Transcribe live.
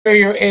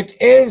It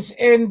is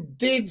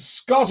indeed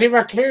Scottie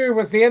McClue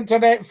with the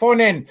internet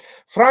phone-in.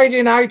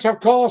 Friday night, of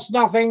course,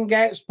 nothing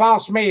gets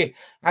past me.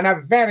 And a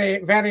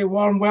very, very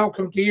warm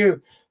welcome to you.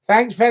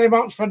 Thanks very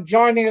much for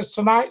joining us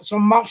tonight. So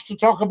much to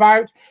talk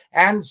about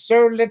and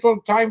so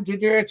little time to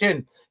do it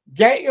in.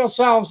 Get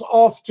yourselves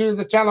off to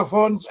the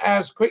telephones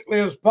as quickly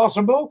as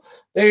possible.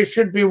 They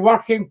should be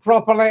working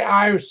properly,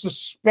 I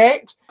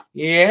suspect.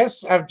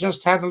 Yes, I've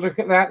just had a look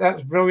at that.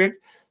 That's brilliant.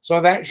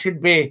 So that should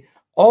be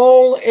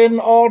all in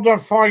order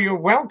for you.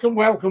 Welcome,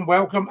 welcome,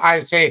 welcome. I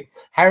say,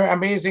 how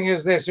amazing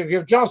is this? If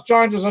you've just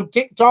joined us on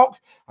TikTok,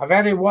 a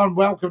very warm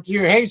welcome to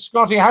you. Hey,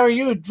 Scottie, how are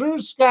you? Drew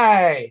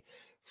Sky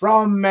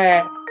from,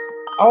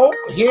 oh,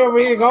 here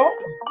we go.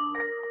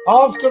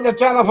 Off to the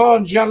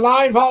telephones. You're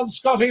live on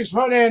Scottie's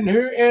phone in.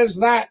 Who is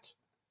that?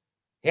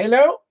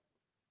 Hello?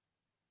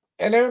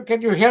 Hello,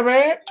 can you hear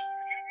me?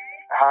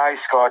 Hi,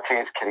 Scottie,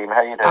 it's Kareem.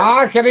 How you doing?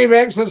 Ah, Kareem,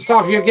 excellent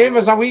stuff. You gave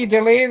us a wee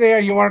delay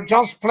there. You were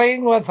just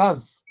playing with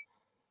us.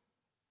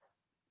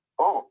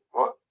 Oh,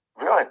 what?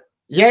 Really?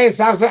 Yes,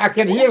 I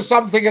can hear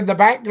something in the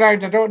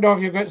background. I don't know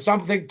if you've got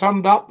something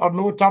turned up or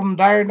no turned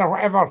down or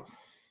whatever.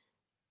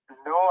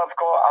 No,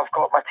 I've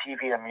got my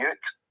TV on mute.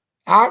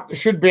 Ah,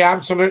 should be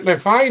absolutely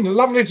fine.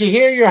 Lovely to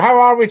hear you. How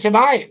are we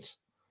tonight?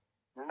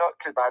 Not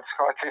too bad,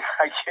 Scottie.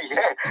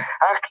 Yeah,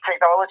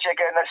 technology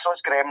again. This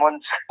those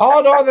gremlins.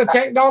 Oh no, the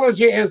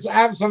technology is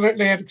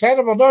absolutely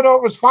incredible. No,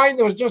 it was fine.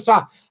 There was just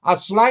a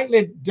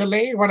slightly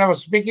delay when I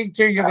was speaking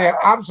to you there.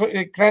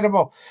 Absolutely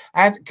incredible.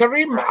 And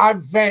Kareem,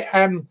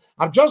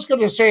 I'm just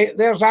going to say,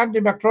 there's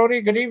Andy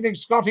McCrory. Good evening,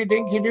 Scottie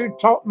DINKY-DOO,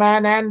 top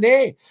man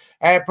Andy.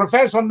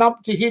 Professor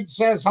Numpty Heed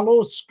says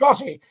hello,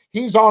 Scottie.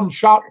 He's on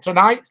shot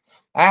tonight,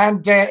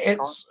 and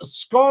it's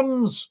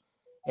scones.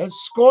 It's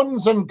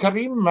scones and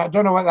Kareem. I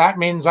don't know what that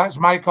means. That's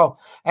Michael.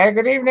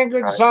 Good evening,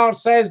 good sir,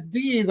 says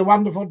D, the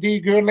wonderful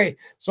D Gourley.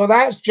 So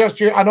that's just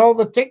you. And all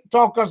the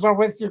TikTokers are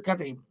with you,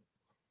 Kareem.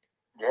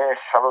 Yes,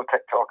 hello,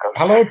 TikTokers.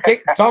 Hello,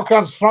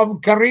 TikTokers from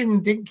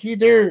Kareem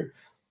DINKY-DOO.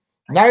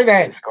 Now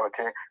then.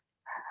 Scottie.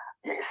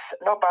 Yes,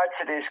 not bad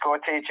today,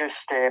 Scottie. Just,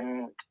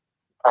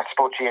 I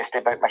spoke to you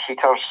yesterday about my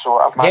heaters, so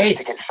I've managed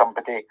to get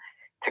somebody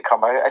to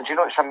come out. And you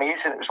know, it's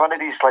amazing. It was one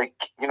of these, like,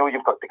 you know,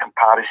 you've got the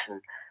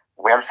comparison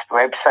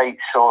website,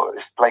 so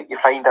it's like you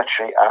find a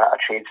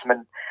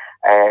tradesman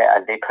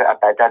and they put a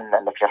bid in,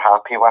 and if you're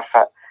happy with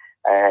it,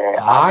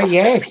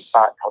 yes,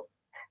 feedback,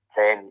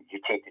 then you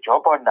take the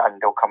job on and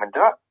they'll come and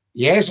do it.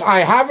 Yes, I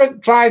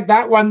haven't tried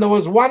that one. There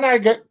was one I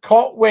got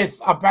caught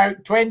with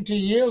about 20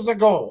 years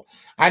ago,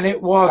 and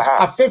it was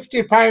a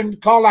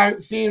 £50 call-out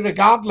fee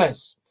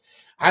regardless.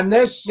 And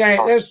this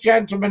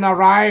gentleman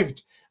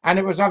arrived, and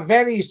it was a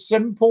very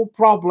simple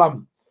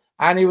problem.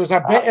 And he was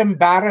a bit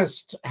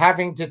embarrassed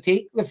having to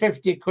take the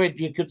 50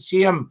 quid. You could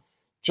see him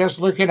just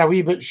looking a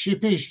wee bit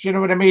sheepish, do you know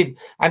what I mean?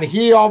 And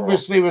he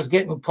obviously was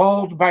getting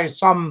called by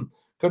some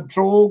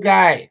control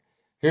guy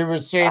who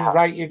was saying,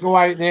 right, you go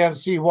out there and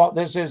see what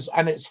this is,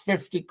 and it's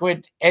 50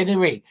 quid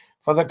anyway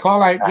for the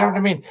call out, do you know what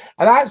I mean?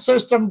 And that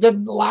system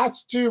didn't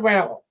last too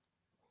well.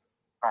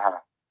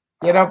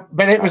 You know,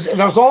 but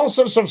there's all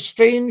sorts of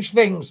strange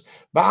things.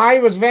 But I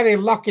was very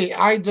lucky.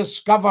 I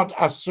discovered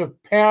a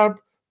superb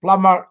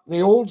plumber,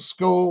 the old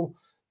school,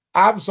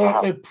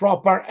 absolutely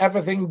proper,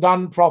 everything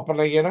done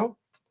properly, you know.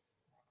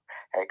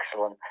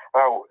 Excellent.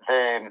 Well,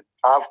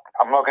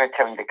 I'm not going to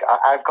tell you,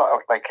 I've got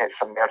like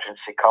some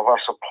emergency cover,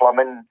 so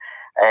plumbing,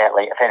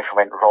 like if anything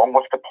went wrong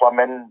with the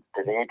plumbing,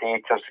 the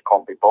radiators, the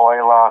combi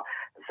boiler,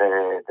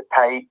 the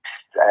pipes,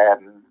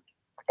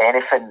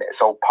 anything,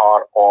 it's all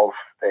part of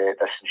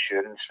this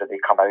insurance where they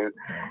come out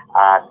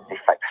and they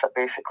fix it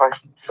basically.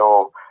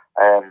 So,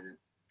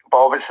 but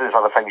obviously there's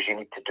other things you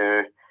need to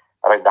do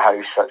around the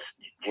house.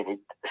 You need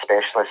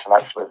specialists, and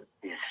that's where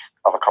these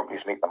other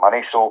companies make the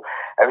money. So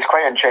it was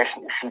quite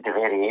interesting to see the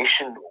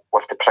variation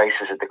with the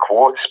prices of the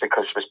quotes,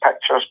 because there was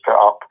pictures put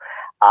up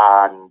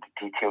and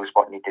details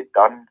what needed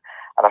done.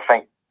 And I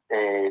think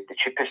the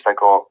cheapest I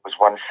got was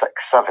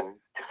 167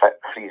 to fit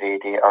 3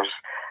 radiators,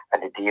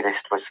 and the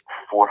dearest was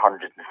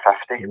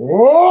 450.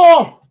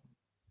 Whoa!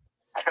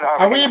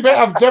 A wee bit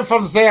of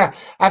difference there.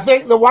 I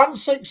think the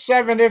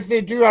 167, if they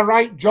do a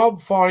right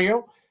job for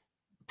you,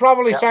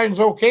 probably sounds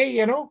okay,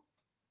 you know.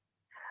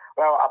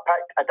 Well,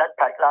 I did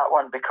pick that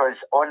one because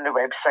on the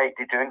website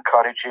they do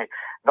encourage you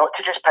not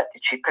to just pick the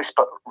cheapest,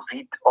 but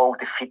read all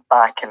the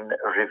feedback and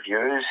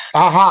reviews.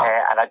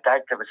 And I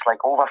did. There was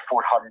like over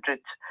 400,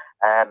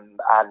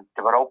 and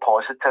they were all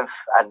positive.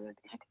 And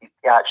he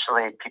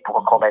actually, people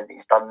were commenting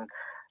he's done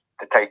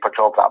the type of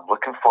job that I'm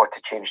looking for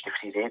to change the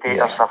 3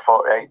 radiators. I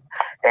thought, right,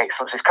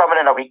 excellent. So he's coming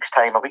in a week's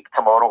time, a week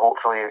tomorrow.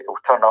 Hopefully he'll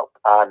turn up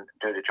and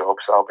do the job,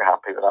 so I'll be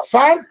happy with that.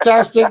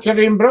 Fantastic,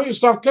 Kareem. Brilliant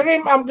stuff.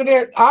 Kareem, I'm going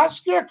to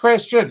ask you a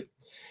question.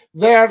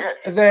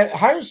 The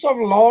House of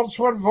Lords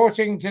were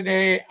voting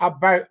today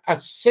about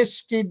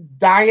assisted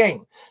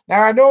dying.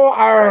 Now, I know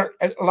our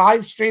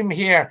live stream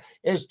here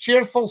is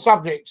cheerful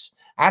subjects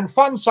and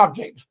fun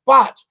subjects,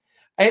 but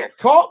it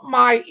caught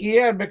my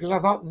ear because I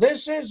thought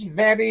this is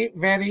very,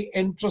 very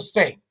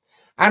interesting.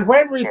 And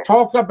when we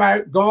talk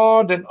about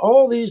God and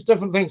all these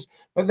different things,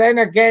 but then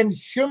again,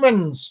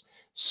 humans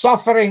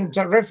suffering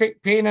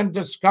terrific pain and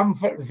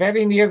discomfort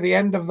very near the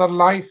end of their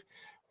life,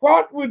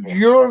 what would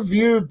your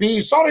view be?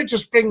 Sorry to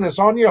spring this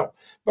on you,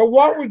 but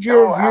what would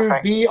your view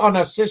be on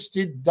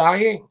assisted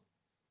dying?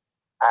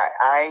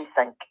 I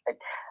think,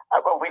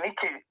 well, we need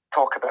to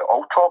talk about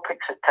all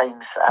topics at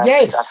times.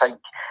 Yes. I think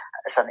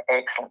it's an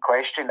excellent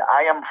question.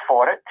 I am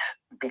for it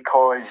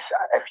because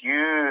if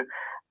you,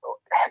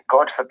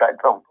 God forbid,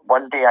 well,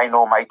 one day I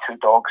know my 2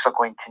 dogs are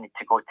going to need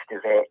to go to the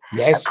vet.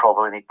 Yes. And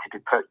probably need to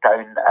be put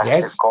down if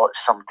they've got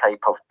some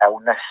type of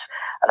illness,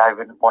 and I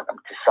wouldn't want them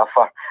to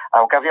suffer.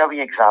 I'll give you a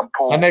wee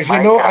example. And as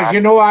you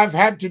know, I've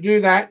had to do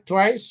that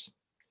twice.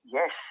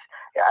 Yes,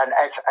 and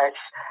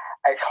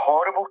it's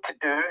horrible to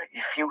do.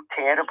 You feel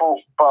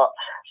terrible, but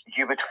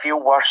you would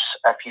feel worse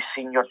if you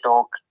seen your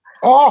dog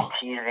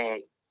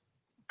deteriorate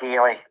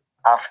daily.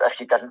 If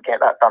you didn't get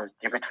that done,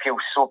 you would feel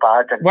so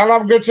bad. And well,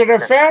 I'm going to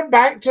refer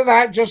back to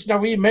that just in a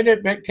wee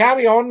minute, but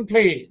carry on,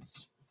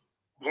 please.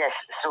 Yes,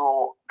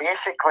 so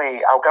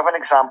basically, I'll give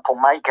an example.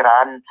 My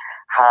gran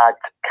had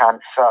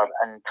cancer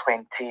in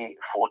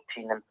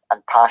 2014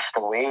 and passed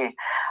away,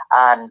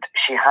 and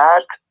she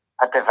had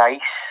a device,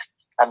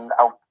 and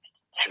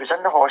she was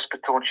in the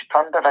hospital, and she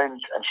turned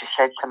around and she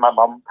said to my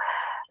mum,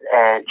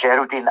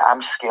 Geraldine,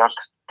 I'm scared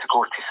to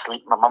go to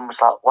sleep. My mum was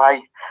like,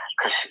 why?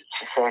 Because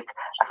she said,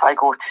 if I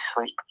go to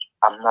sleep,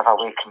 I'm never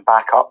waking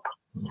back up.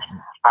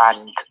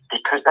 And they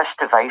put this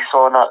device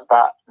on her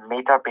that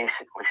made her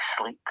basically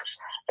sleep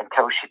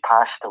until she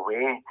passed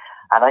away.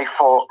 And I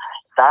thought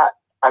that,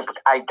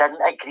 I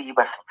didn't agree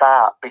with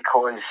that,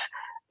 because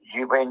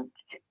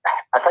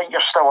I think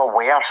you're still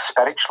aware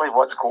spiritually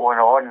what's going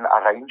on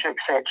around you,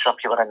 etc.,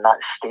 if you were in that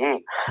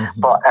state.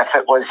 But if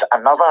it was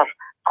another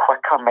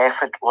quicker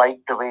method, like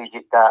the way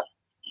that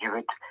you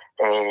would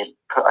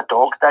put a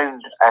dog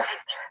down, if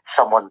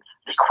someone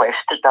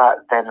requested that,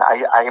 then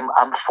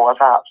I'm for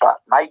that.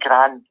 But my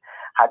gran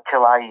had to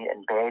lie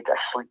in bed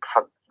asleep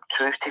for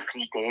 2 to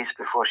 3 days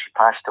before she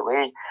passed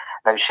away.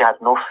 Now, she had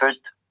no food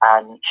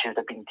and she would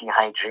have been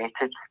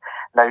dehydrated.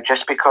 Now,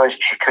 just because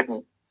she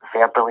couldn't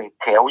verbally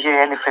tell you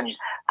anything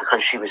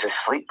because she was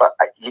asleep, but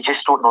you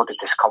just don't know the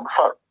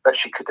discomfort that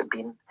she could have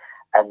been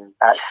in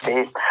that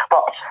state.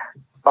 But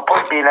my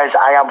point being is,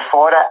 I am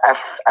for it.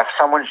 If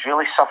someone's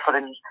really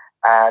suffering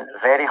and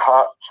very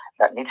hurt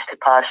that needs to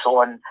pass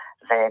on,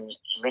 then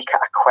make it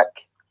a quick,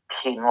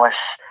 painless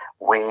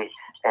way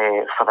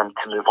for them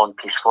to move on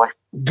peacefully.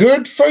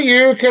 Good for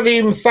you,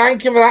 Kareem.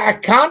 Thank you for that. I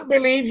can't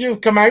believe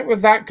you've come out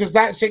with that, because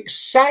that's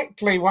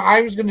exactly what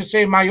I was going to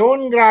say. My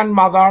own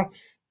grandmother,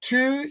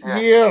 2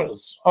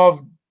 years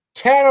of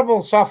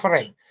terrible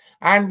suffering.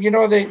 And, you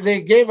know,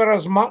 they gave her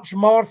as much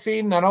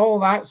morphine and all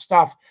that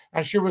stuff.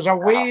 And she was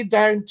away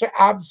down to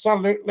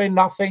absolutely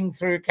nothing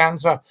through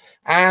cancer.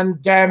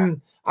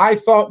 And I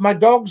thought, my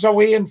dog's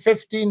away in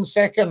 15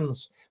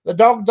 seconds. The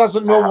dog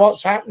doesn't know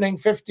what's happening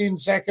 15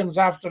 seconds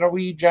after a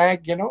wee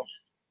jag, you know?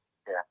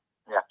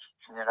 Yeah.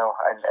 You know,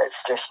 and it's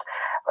just,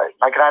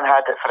 my gran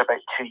had it for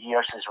about 2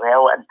 years as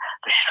well. And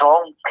the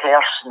strong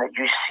person that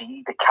you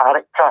see, the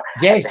character,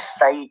 the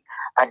fight,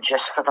 and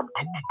just for them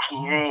to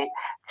deteriorate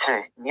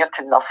to near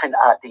to nothing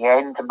at the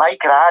end. And my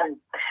gran,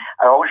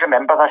 I always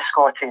remember this,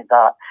 Scottie,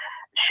 that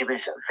she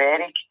was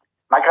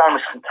my gran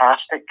was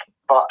fantastic,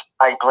 but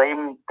I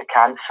blame the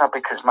cancer,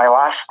 because my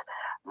last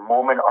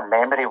moment or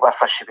memory with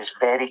her, she was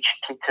very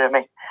cheeky to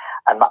me,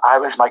 and I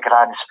was my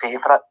gran's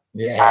favourite.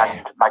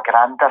 And my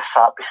granda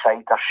sat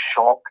beside her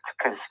shocked,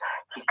 because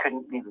he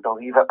couldn't even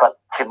believe it. But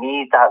to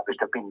me, that would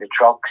have been the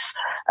drugs,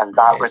 and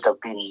that would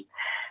have been,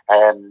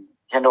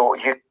 you know,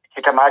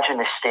 you'd imagine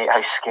the state,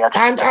 how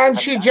scared. And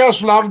she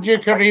just loved you,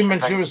 Kareem,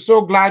 and she was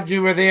so glad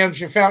you were there, and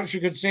she felt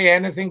she could say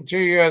anything to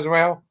you as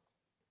well.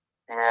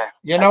 Yeah,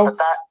 you know. But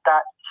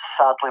that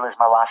sadly was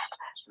my last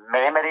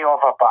memory of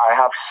her. But I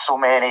have so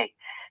many,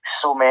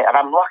 and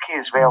I'm lucky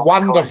as well.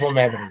 Wonderful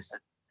memories.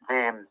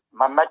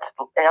 My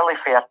early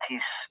 30s,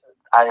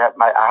 I had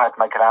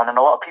my gran, and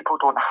a lot of people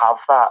don't have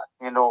that,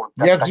 you know.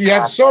 You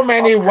had so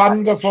many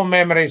wonderful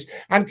memories.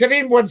 And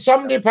Kareem, when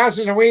somebody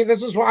passes away,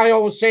 this is what I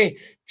always say,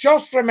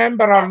 just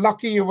remember how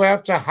lucky you were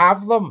to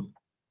have them.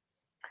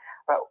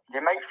 Well,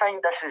 you might find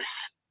this is,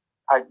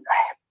 I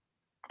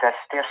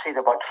dare say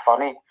the word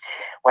funny.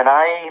 When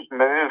I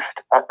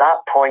moved, at that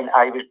point,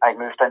 I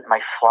moved into my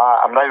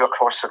flat. I'm now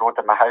across the road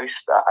in my house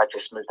that I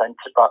just moved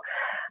into, but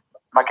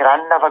my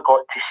gran never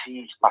got to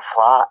see my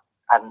flat,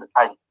 and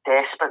I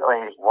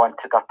desperately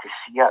wanted her to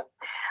see it.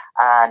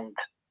 And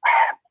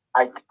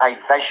I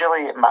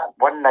visually,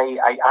 one night,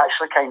 I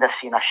actually kind of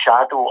seen a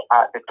shadow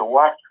at the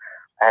door,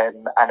 and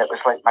it was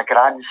like my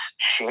gran's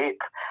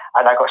shape,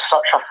 and I got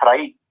such a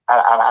fright,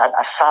 and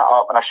I sat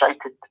up and I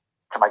shouted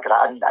to my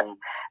gran, and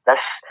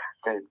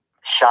the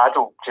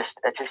shadow just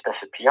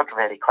disappeared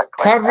very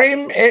quickly.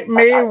 Kareem, it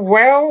may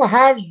well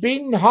have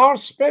been her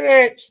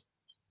spirit.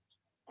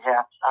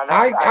 Yeah,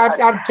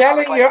 I'm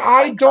telling you,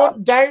 I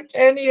don't doubt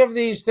any of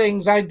these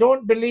things. I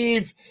don't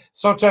believe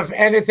sort of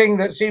anything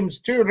that seems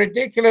too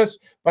ridiculous,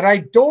 but I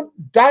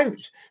don't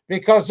doubt,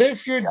 because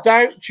if you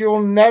doubt,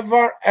 you'll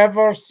never,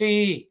 ever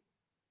see.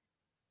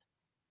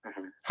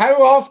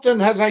 How often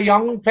has a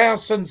young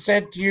person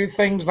said to you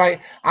things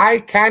like, I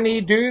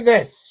can't do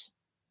this?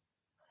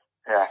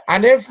 Yeah.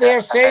 And if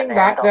they're saying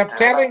that, they're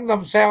telling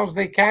themselves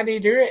they can't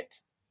do it.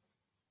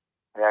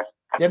 Yeah.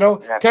 You know,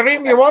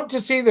 Kareem, you want to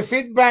see the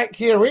feedback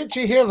here. Wait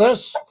till you hear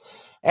this.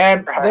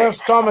 There's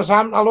Thomas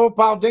Hampton. Hello,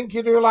 pal.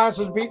 Dinky-Doo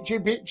lasses. Beachy.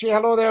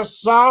 Hello there,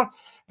 sir.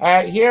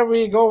 Here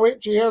we go.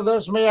 Wait till you hear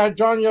this. May I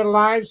join your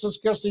live? Says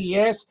Kirsty.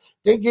 Yes.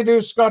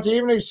 Dinky-Doo, Scottie.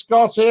 Evening,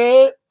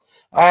 Scottie.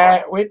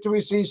 Wait till we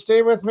see.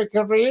 Stay with me,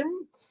 Kareem.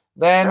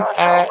 Then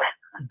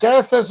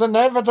death is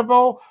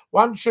inevitable.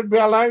 One should be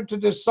allowed to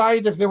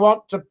decide if they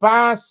want to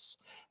pass.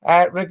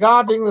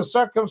 Regarding the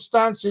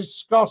circumstances,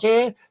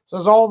 Scottie,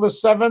 says all the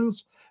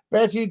sevens.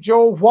 Betty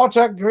Joe, what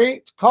a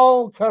great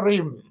call,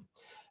 Kareem.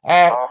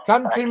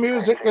 Country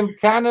music in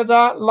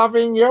Canada,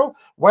 loving you.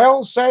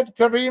 Well said,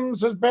 Kareem,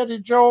 says Betty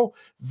Joe.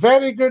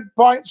 Very good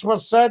points were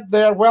said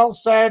there. Well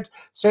said,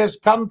 says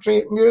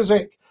country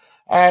music.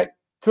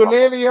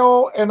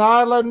 Culalio in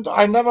Ireland,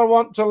 I never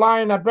want to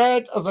lie in a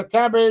bed as a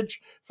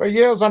cabbage for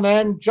years on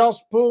end.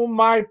 Just pull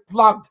my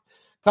plug.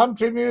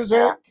 Country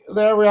music,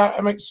 there we are.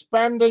 I'm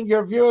expanding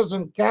your views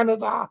in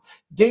Canada.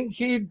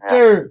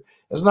 Dinky-Doo.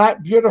 Isn't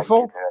that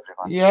beautiful?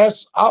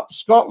 Yes, up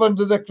Scotland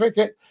to the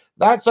cricket.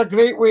 That's a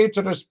great way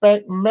to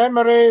respect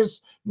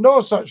memories.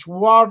 No such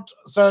word,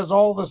 says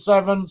all the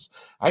sevens.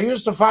 I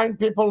used to find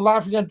people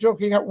laughing and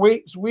joking at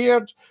wakes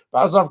weird,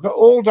 but as I've got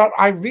older,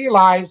 I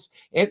realise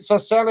it's a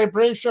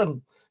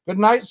celebration. Good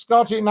night,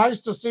 Scottie.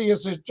 Nice to see you,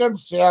 says Jim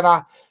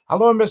Sierra.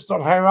 Hello, Mister.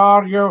 How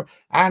are you?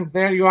 And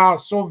there you are.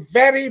 So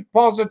very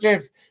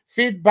positive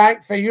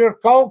feedback for your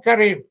call,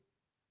 Kareem.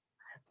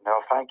 No,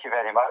 thank you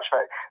very much.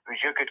 It was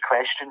your good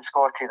question,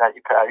 Scottie, that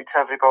you put out to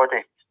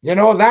everybody. You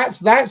know,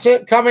 that's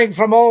it, coming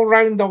from all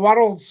around the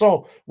world.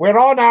 So we're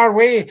on our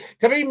way.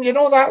 Kareem, you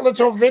know that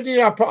little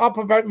video I put up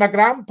about my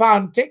grandpa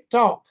on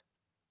TikTok?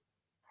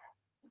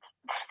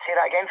 Say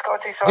that again,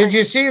 Scottie, sorry. Did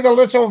you see the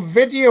little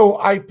video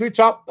I put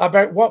up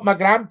about what my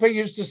grandpa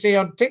used to say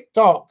on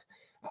TikTok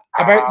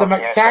about the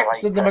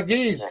McTacks and the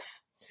McGees? Yes.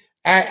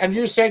 And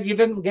you said you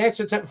didn't get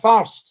it at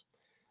first.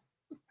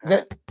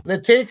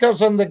 The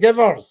takers and the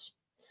givers.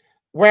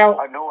 Well,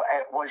 I know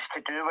it was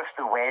to do with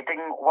the wedding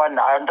one.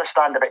 I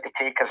understand about the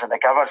takers and the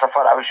givers. I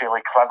thought that was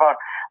really clever,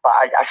 but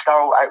I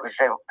still, it was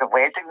the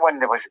wedding one.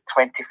 There was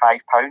 £25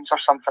 or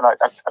something like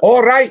that.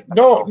 All right,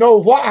 no.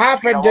 What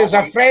happened is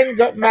a friend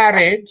got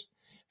married.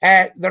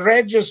 The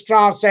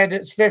registrar said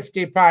it's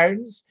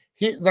 £50.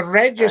 The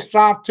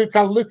registrar took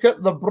a look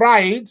at the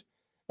bride.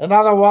 In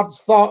other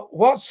words, thought,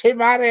 what's he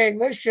marrying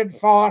this shit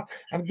for?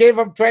 And gave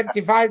him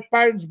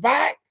 £25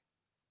 back.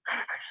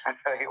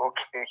 Right,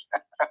 okay.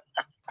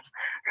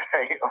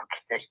 Right,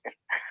 okay.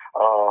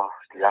 Oh,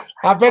 yeah.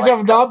 A bit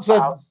of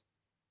nonsense.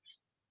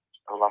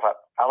 I love it.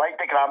 I like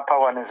the grandpa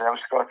one as well,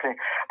 Scottie.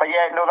 But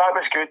yeah, no, that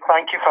was good.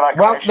 Thank you for that.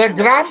 Well, the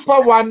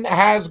grandpa one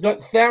has got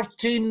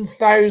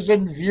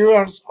 13,000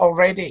 viewers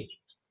already.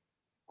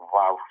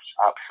 Wow,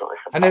 absolutely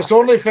fantastic. And it's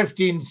only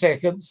 15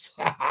 seconds.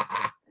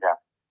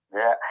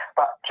 Yeah.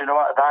 But do you know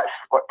what? That's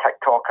what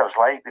TikTokers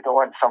like. They don't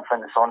want something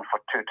that's on for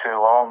too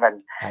long,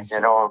 and absolutely.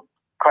 You know,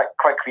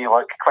 quick wee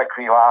look, quick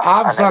wee laugh.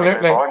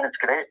 Absolutely. It's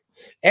great.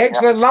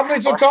 Excellent. Yeah. Lovely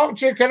to talk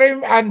to you,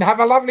 Kareem, and have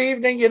a lovely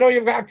evening. You know,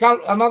 you've got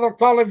another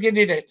call if you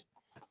need it.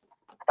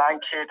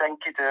 Thank you,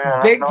 Dinky-Doo.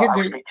 I'll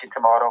speak to you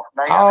tomorrow.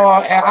 Night,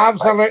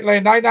 absolutely.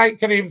 Night,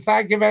 Kareem.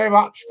 Thank you very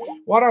much.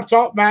 What a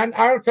top man.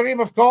 Our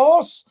Kareem, of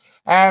course.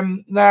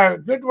 Now,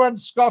 good one,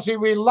 Scottie.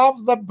 We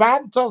love the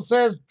banter,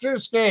 says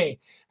Drewski.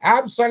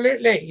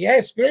 Absolutely.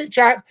 Yes, great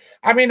chat.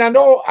 I mean, I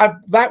know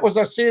that was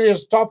a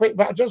serious topic,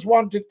 but I just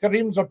wanted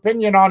Kareem's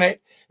opinion on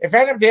it. If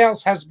anybody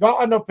else has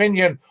got an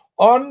opinion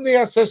on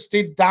the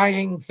assisted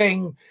dying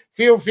thing,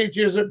 feel free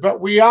to use it.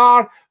 But we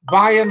are,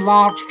 by and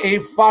large, a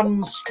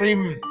fun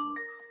stream.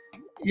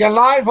 You're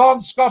live on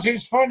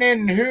Scottie's Phone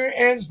In. Who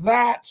is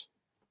that?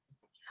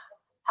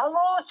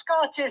 Hello,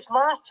 Scottie. It's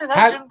Martin.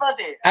 How's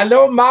everybody?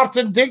 Hello,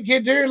 Martin.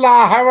 Dinky-Doo,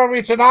 how are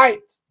we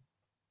tonight?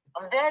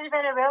 I'm very,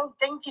 very well.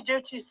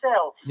 Dinky-Doo to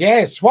yourself.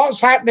 Yes. What's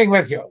happening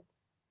with you?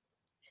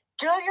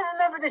 Do you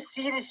remember the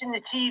series in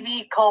the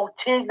TV called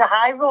Take the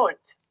High Road?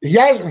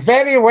 Yes,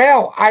 very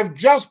well. I've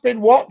just been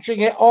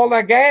watching it all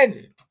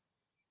again.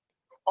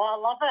 Oh, I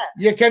love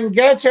it. You can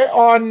get it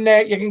on.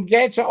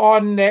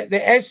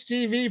 The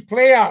STV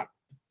player.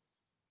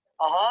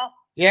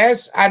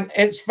 Yes, and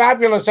it's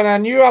fabulous. And I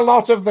knew a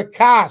lot of the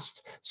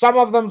cast. Some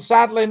of them,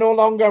 sadly, no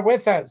longer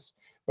with us.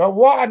 But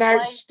what an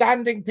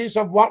outstanding piece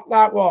of work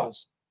that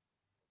was.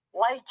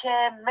 Like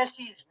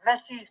Mrs.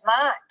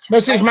 Mac.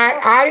 Mrs.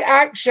 Mac, I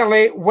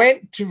actually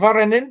went for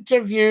an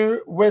interview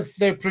with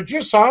the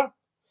producer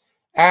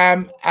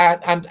and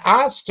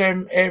asked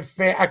him if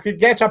I could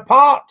get a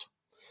part.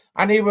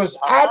 And he was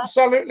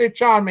absolutely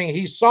charming.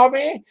 He saw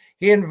me.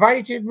 He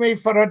invited me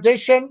for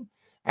audition.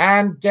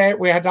 and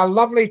we had a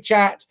lovely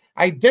chat.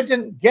 I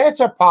didn't get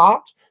a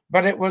part,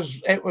 but it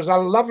was a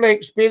lovely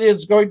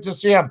experience going to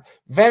see him.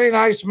 Very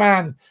nice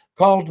man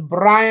called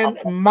Brian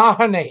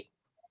Mahoney.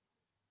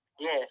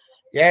 Yes.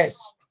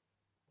 Yes.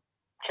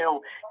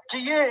 Cool. Do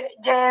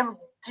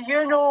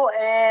you know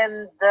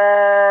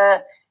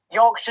the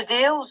Yorkshire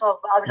Dales? I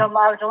would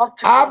love to go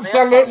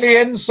Absolutely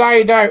there.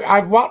 inside out.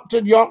 I've worked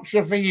in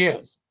Yorkshire for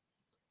years.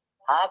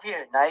 Have you?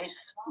 Nice.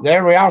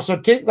 There we are. So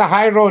take the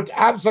high road.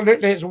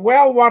 Absolutely. It's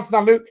well worth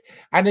a look.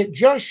 And it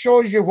just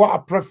shows you what a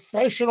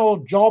professional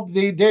job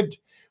they did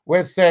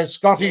with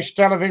Scottish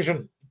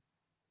television.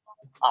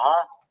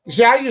 Uh-huh. You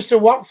see, I used to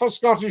work for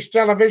Scottish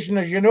television,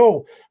 as you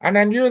know, and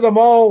I knew them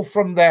all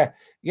from the,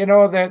 you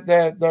know,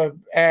 the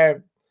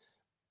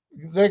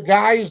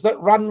guys that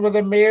run with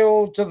the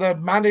mail to the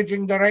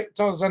managing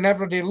directors and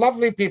everybody.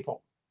 Lovely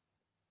people.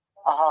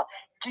 Uh-huh.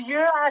 Do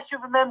you actually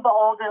remember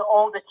all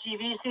the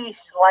TV series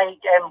like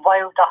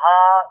Wild at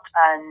Heart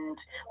and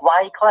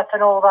Wycliffe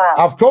and all that?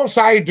 Of course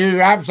I do,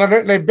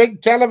 absolutely.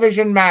 Big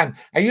television man.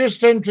 I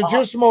used to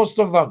introduce most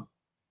of them.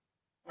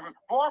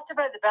 What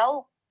about the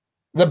Bill?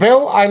 The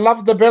Bill? I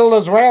love the Bill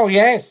as well,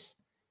 yes.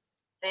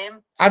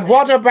 Same. And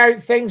what about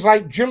things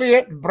like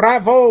Juliet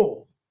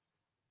Bravo?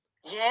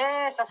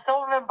 Yes, I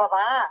still remember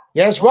that.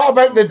 Yes, what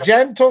about The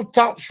Gentle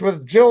Touch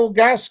with Jill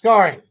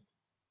Gascoigne?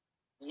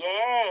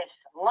 Yes.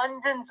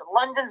 London's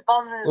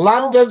Burning.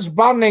 London's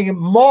Burning.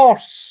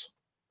 Morse.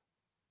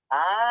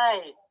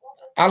 Aye.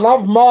 I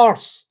love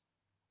Morse.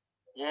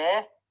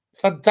 Yeah.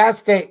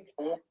 Fantastic.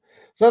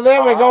 So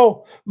there we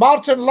go.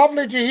 Martin,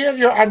 lovely to hear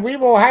you, and we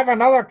will have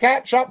another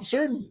catch-up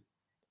soon.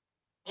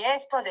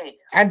 Yes, buddy.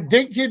 And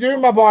Dinky-Doo,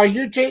 my boy,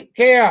 you take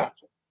care.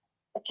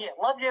 Okay,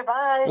 love you,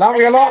 bye. Love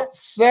you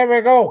lots. There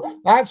we go.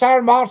 That's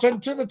our Martin.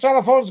 To the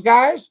telephones,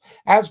 guys,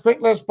 as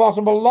quickly as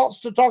possible. Lots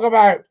to talk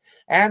about,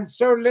 and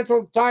so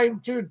little time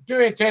to do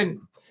it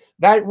in.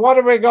 Right, what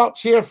have we got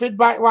here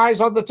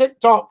feedback-wise on the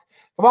TikTok?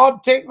 Come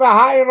on, take the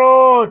high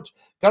road.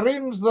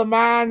 Kareem's the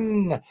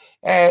man.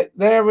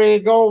 There we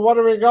go. What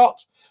have we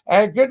got?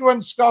 Good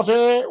one,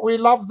 Scotty. We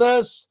love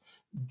this.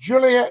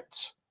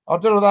 Juliet. I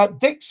don't know that.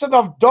 Dixon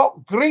of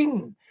Dock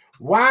Green.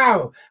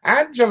 Wow.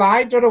 Angela,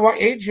 I don't know what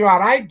age you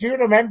are. I do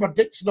remember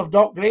Dixon of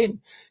Dock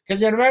Green. Can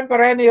you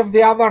remember any of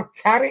the other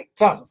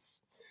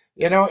characters,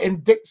 you know,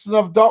 in Dixon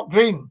of Dock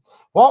Green?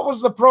 What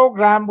was the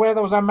program where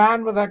there was a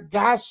man with a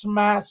gas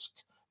mask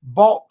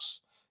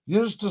box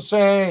used to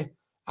say,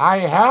 I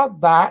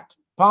heard that.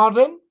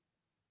 Pardon?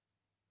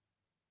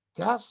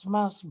 Gas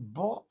mask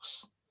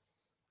box?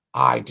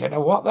 I don't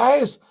know what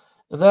that is.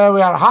 There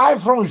we are. Hi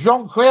from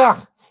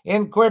Jonquière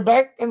in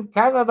Quebec, in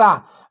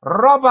Canada.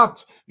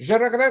 Robert, je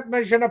regrette,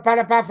 mais je ne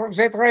parle pas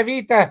français très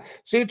vite.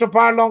 Si tu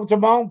parles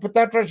lentement,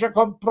 peut-être je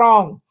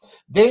comprends.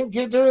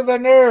 Dinky-Doo the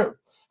new.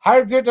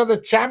 How good are the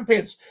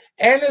champions?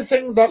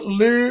 Anything that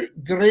Lou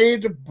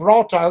Grade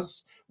brought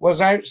us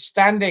was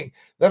outstanding.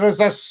 There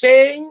is a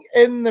saying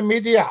in the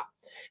media.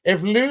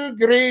 If Lou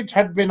Grade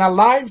had been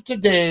alive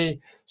today,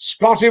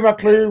 Scottie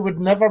McClue would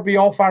never be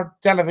off our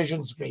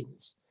television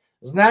screens.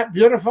 Isn't that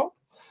beautiful?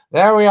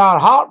 There we are.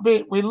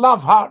 Heartbeat. We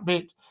love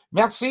Heartbeat.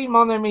 Merci,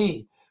 mon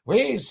ami.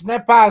 Oui, ce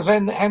n'est pas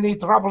any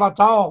trouble at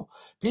all.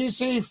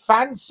 PC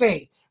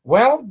Fancy.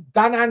 Well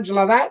done,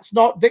 Angela. That's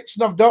not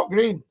Dixon of Dock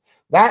Green.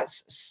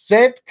 That's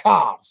Z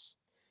Cars.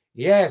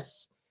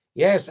 Yes.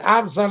 Yes,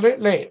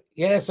 absolutely.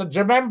 Yes, and do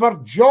you remember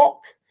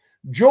Joe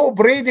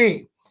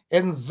Brady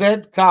in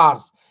Z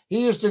Cars?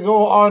 He used to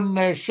go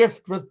on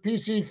shift with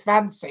PC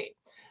Fancy.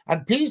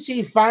 And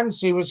PC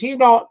Fancy, was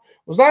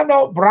that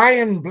not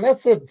Brian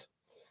Blessed?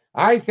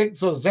 I think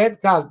so.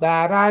 Z-Cars.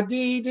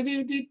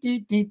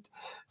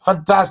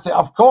 Fantastic.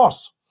 Of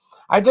course.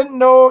 I didn't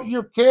know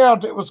you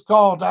cared, it was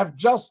called. I've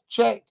just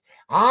checked.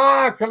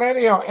 Ah,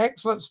 Calerio.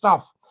 Excellent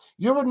stuff.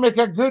 You would make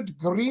a good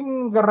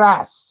green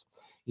grass.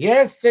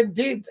 Yes,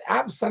 indeed.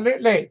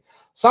 Absolutely.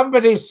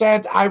 Somebody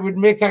said I would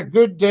make a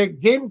good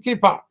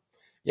gamekeeper.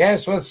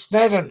 Yes, with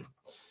Snedden.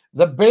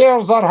 The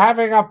Bears are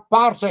having a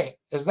party.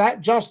 Is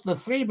that just the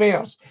three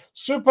Bears?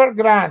 Super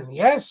Gran,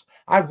 yes.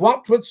 I've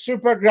worked with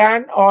Super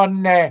Gran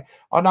on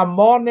a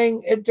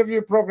morning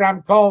interview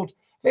program called,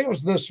 I think it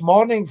was This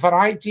Morning for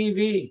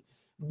ITV.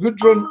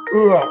 Gudrun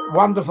Ur,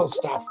 wonderful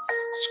stuff.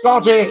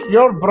 Scotty,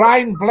 you're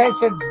Brian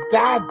Blessed's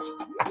dad.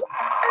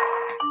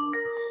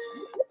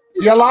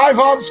 You're live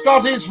on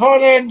Scotty's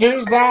phone in.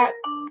 Who's that?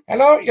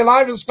 Hello, you're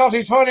live on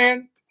Scotty's phone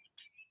in.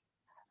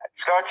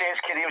 Scotty, it's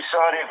Kareem.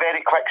 Sorry,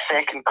 very quick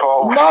second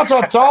call. Not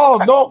at all.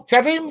 No,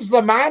 Kareem's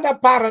the man,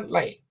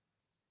 apparently.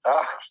 No,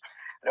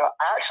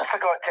 I actually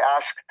forgot to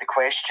ask the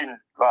question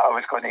that I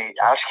was going to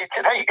ask you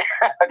tonight.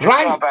 I just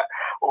Right. got a bit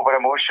over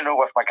emotional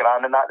with my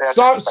gran and that.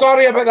 There.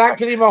 Sorry about that,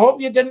 Kareem. I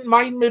hope you didn't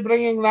mind me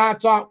bringing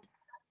that up.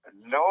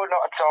 No,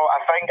 not at all. I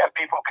think if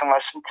people can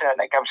listen to it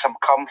and it gives them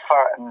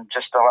comfort and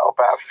just a little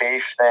bit of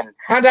faith, then...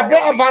 And a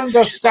bit of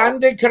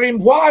understanding, Kareem.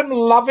 What I'm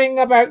loving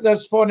about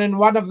this phone, and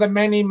one of the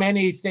many,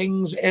 many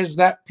things, is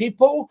that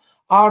people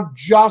are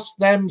just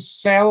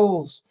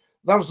themselves.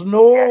 There's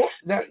no,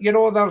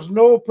 there's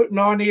no putting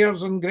on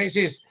airs and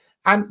graces.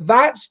 And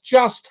that's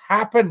just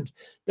happened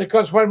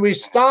because when we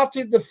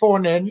started the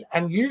phone in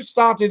and you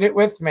started it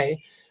with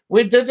me,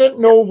 we didn't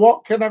know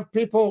what kind of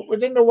people, we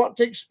didn't know what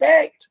to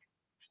expect.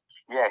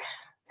 Yes,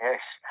 yes.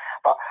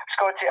 But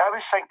Scottie, I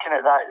was thinking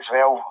of that as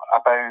well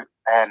about,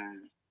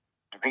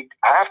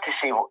 I have to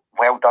say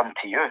well done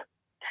to you,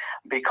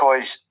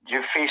 because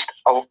you faced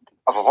a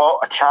lot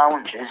of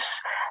challenges.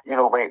 You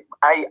know,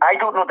 I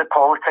don't know the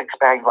politics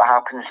behind what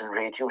happens in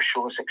radio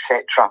shows,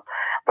 etc.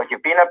 But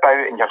you've been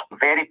about and you're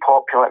very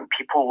popular and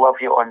people love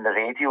you on the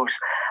radios.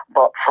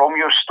 But from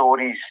your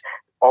stories,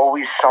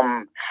 always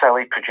some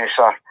silly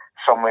producer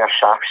somewhere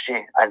shafts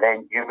you, and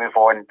then you move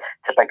on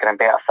to bigger and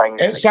better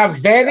things. It's a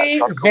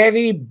very,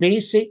 very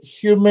basic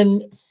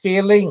human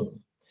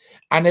feeling,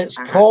 and it's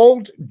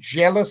called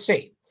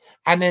jealousy.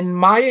 And in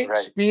my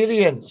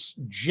experience,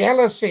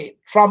 jealousy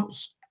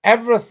trumps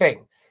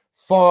everything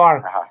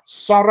for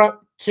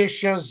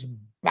surreptitious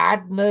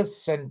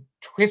badness and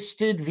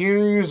twisted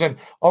views and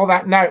all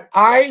that. Now,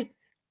 I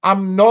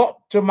am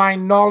not, to my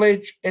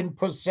knowledge, in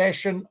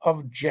possession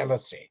of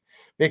jealousy,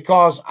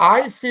 because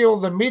I feel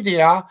the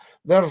media,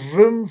 there's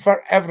room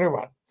for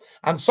everyone.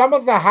 And some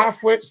of the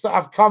half-wits that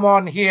have come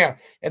on here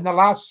in the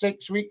last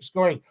 6 weeks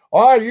going,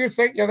 oh, you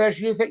think you're this,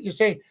 you think you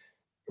say,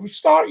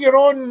 start your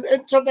own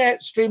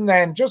internet stream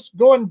then. Just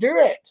go and do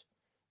it,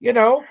 you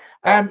know,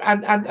 and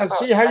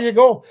see how you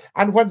go.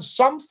 And when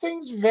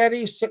something's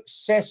very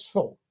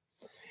successful,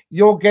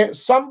 you'll get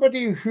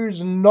somebody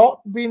who's not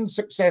been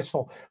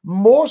successful.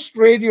 Most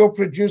radio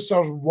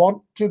producers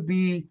want to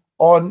be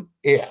on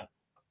air.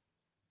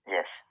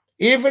 Yes.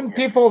 Even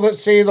people that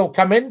say they'll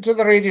come into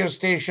the radio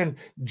station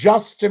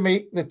just to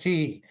make the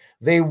tea,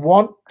 they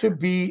want to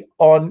be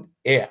on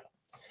air.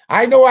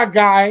 I know a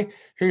guy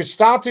who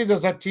started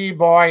as a tea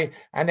boy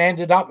and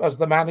ended up as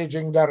the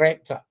managing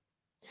director.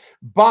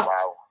 But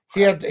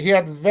he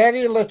had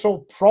very little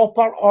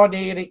proper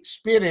on-air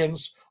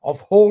experience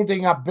of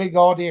holding a big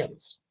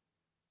audience.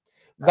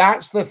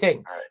 That's the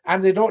thing.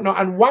 And they don't know.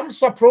 And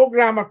once a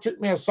programmer took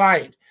me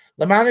aside,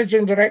 the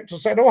managing director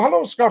said, oh,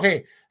 hello,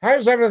 Scottie.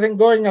 How's everything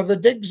going? Are the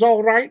digs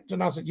all right?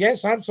 And I said,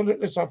 yes,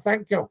 absolutely, sir.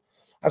 Thank you.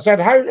 I said,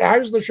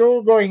 how's the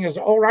show going? Is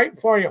it all right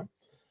for you?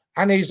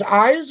 And his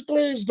eyes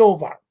glazed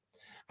over.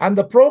 And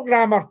the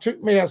programmer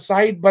took me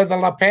aside by the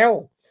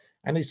lapel.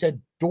 And he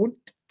said, don't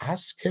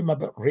ask him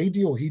about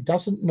radio. He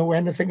doesn't know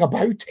anything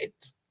about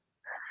it.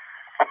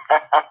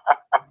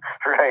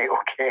 Right,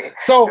 okay.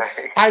 So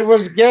I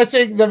was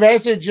getting the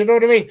message, you know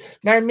what I mean?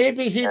 Now,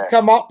 maybe he'd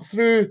come up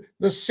through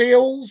the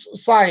sales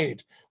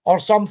side or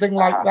something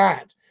like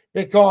that,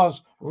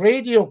 because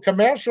radio,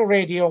 commercial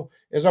radio,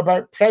 is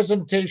about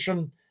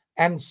presentation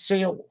and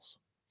sales.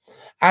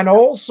 And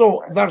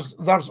also,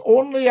 there's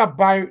only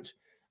about,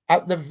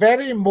 at the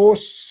very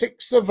most,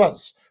 6 of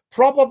us,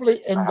 probably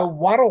in the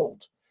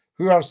world,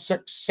 who are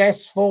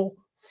successful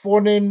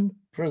phone-in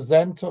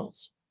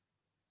presenters.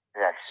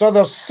 Yes. So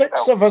there's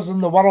 6 of us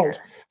in the world,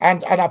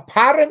 and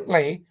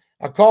apparently,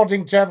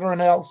 according to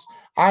everyone else,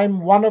 I'm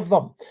one of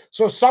them.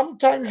 So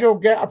sometimes you'll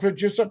get a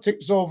producer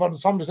takes over and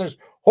somebody says,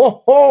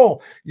 ho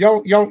ho,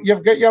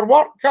 you've got your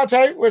work cut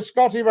out with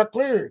Scottie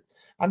McClue.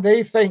 And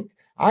they think,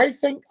 I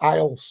think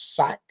I'll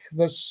sack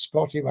this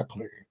Scottie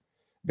McClue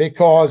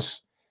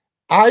because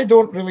I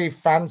don't really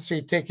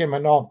fancy taking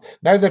him on.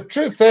 Now, the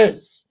truth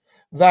is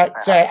that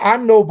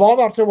I'm no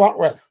bother to work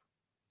with.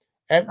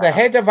 The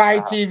head of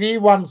ITV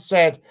once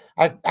said,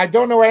 I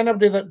don't know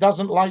anybody that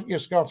doesn't like you,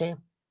 Scottie.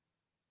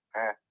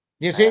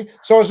 You see?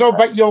 So,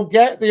 but you'll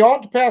get the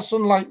odd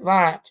person like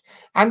that,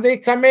 and they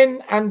come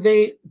in and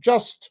they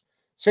just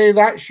say,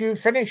 that's you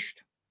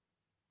finished.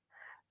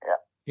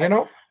 Yeah. You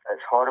know?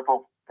 It's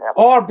horrible. Yeah.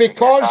 Or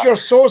because you're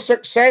so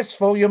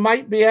successful, you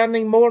might be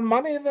earning more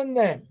money than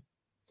them.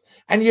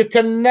 And you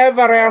can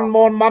never earn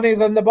more money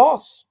than the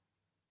boss.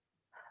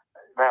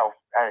 Well,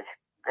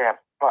 yeah,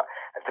 but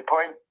at the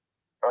point,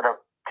 or to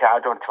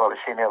add on to what I was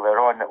saying earlier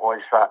on, it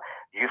was that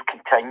you've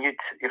continued.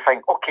 You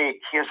think, okay,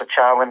 here's a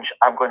challenge.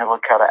 I'm going to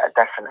look at it at a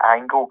different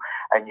angle.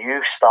 And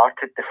you've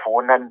started the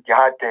phone in. You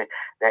had the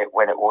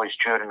when it was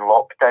during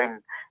lockdown,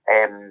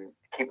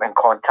 keep in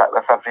contact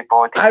with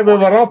everybody. We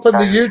were up on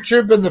the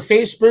YouTube and the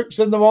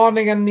Facebooks in the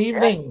morning and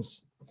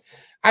evenings.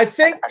 I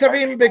think,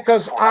 Kareem,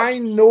 because I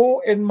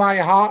know in my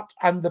heart,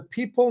 and the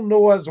people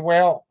know as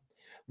well,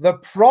 the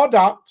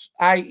product,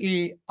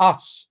 i.e.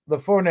 us, the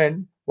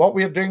phone-in, what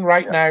we're doing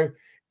right now,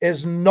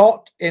 is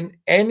not in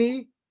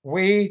any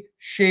way,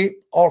 shape,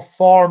 or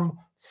form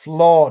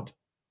flawed.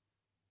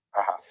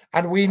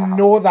 And we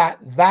know that.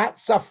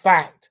 That's a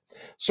fact.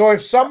 So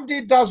if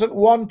somebody doesn't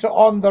want to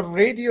on the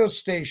radio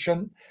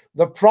station,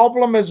 the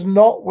problem is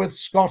not with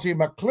Scottie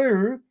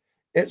McClue,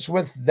 it's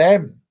with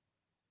them.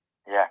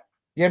 Yeah.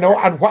 You know,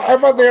 and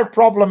whatever their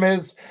problem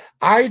is,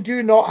 I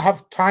do not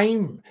have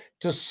time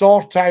to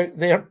sort out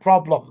their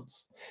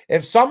problems.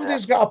 If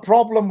somebody's got a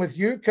problem with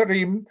you,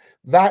 Kareem,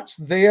 that's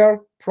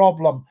their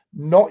problem,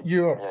 not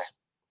yours.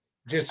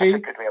 Do you see?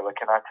 That's a good way of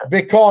looking at it.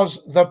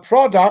 Because the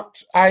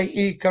product,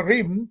 i.e.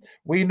 Kareem,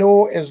 we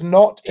know is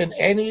not in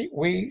any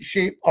way,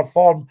 shape or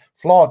form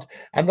flawed.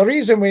 And the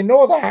reason we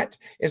know that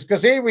is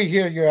because A, we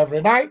hear you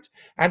every night,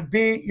 and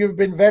B, you've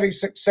been very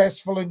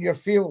successful in your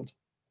field.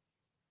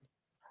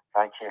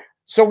 Thank you.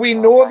 So we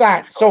know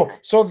that. So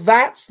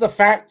that's the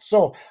fact.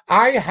 So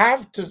I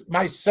have to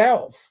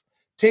myself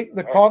take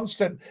the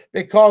constant,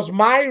 because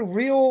my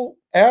real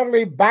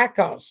early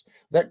backers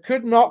that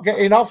could not get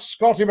enough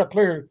Scottie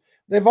McClue,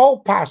 they've all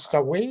passed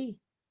away.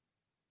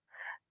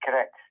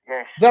 Correct.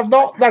 Yes. They're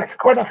not.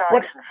 When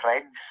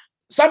friends.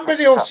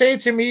 Somebody will say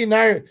to me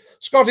now,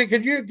 Scottie,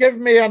 could you give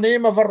me a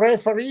name of a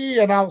referee?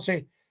 And I'll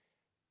say,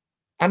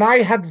 and I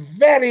had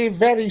very,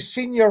 very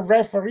senior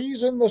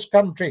referees in this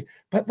country,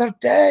 but they're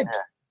dead.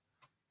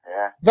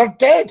 Yeah. They're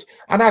dead.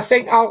 And I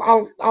think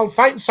I'll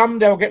find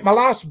somebody. I'll get my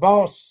last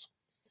boss.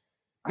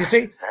 You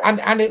see,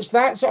 and it's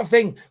that sort of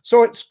thing.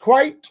 So it's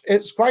quite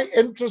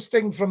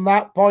interesting from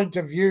that point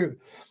of view.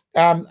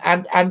 And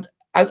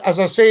as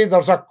I say,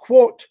 there's a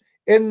quote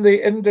in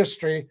the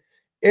industry: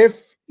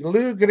 if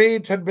Lou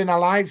Grade had been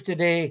alive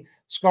today,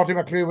 Scottie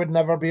McClue would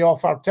never be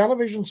off our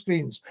television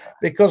screens,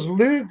 because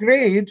Lou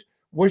Grade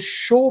was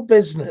show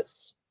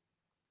business.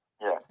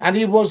 Yeah. And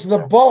he was the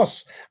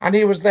boss, and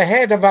he was the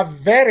head of a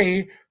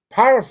very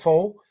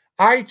powerful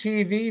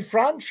ITV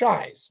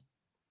franchise,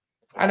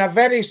 and a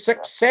very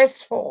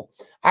successful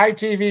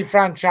ITV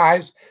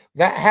franchise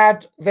that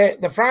had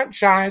the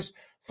franchise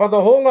for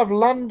the whole of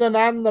London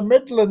and the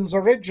Midlands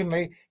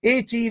originally,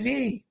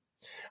 ATV.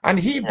 And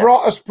he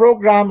brought us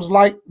programs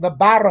like The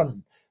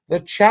Baron,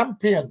 The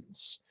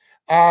Champions,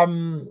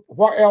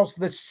 what else?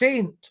 The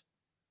Saint.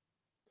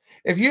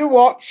 If you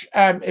watch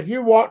Roger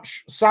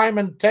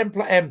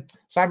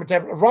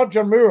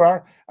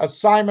Moore as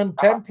Simon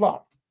Templar,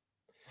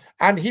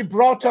 and he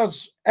brought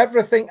us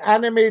everything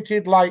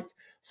animated like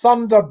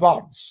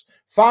Thunderbirds,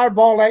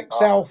 Fireball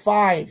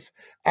XL5,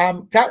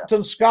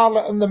 Captain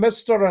Scarlet and the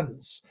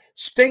Mysterons,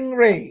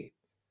 Stingray,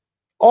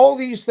 all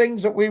these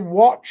things that we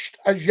watched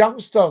as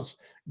youngsters,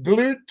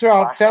 glued to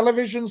our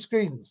television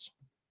screens.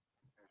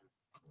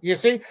 You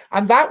see,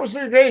 and that was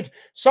Lou Grade.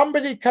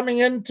 Somebody coming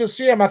in to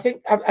see him, I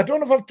think, I don't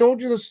know if I've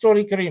told you the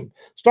story, Kareem.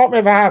 Stop me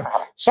if I have.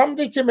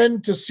 Somebody came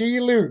in to see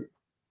Lou.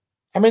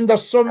 I mean,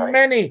 there's so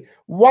many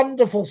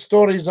wonderful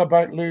stories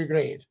about Lou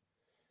Grade,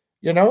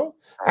 you know?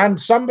 And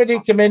somebody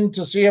came in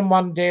to see him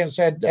one day and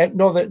said,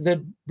 no,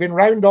 they'd been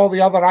round all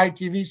the other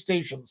ITV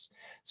stations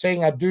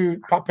saying, I do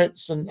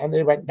puppets. And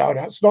they went, no,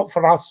 that's not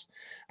for us.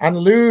 And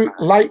Lou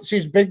lights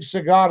his big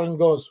cigar and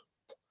goes,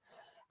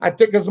 I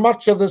take as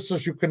much of this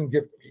as you can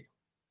give me.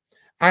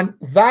 And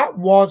that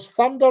was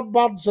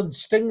Thunderbirds and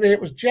Stingray.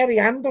 It was Jerry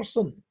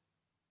Anderson.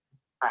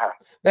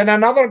 Then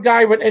another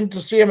guy went in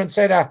to see him and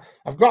said,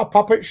 I've got a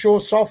puppet show,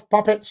 soft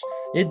puppets.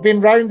 He'd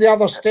been round the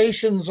other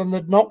stations and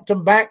they'd knocked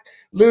him back.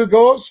 Lou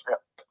goes,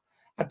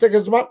 I take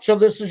as much of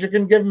this as you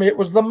can give me. It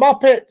was the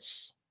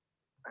Muppets.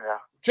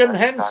 Jim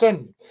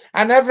Henson.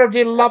 And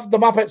everybody loved the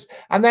Muppets.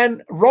 And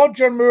then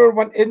Roger Moore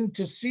went in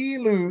to see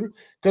Lou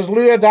because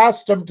Lou had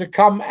asked him to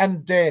come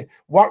and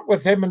work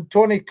with him and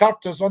Tony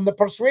Curtis on The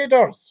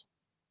Persuaders.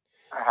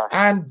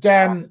 And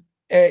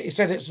he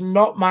said, it's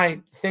not my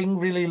thing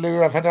really,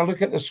 Lou. I've had a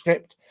look at the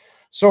script.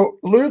 So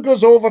Lou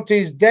goes over to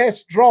his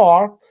desk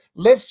drawer,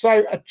 lifts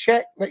out a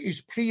check that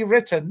he's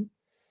pre-written,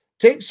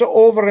 takes it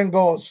over and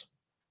goes,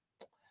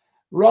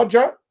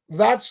 Roger,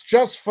 that's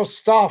just for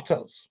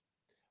starters.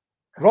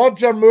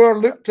 Roger Moore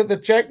looked at the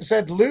check and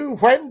said, Lou,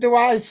 when do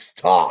I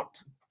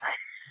start?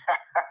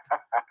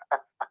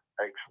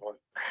 Excellent.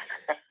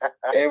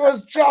 He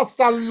was just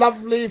a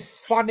lovely,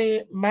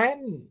 funny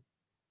man.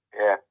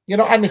 Yeah. You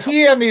know, and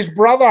he and his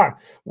brother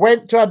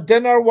went to a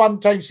dinner one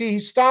time. See, he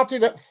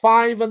started at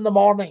 5 in the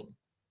morning.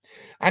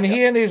 And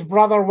he and his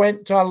brother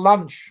went to a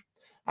lunch.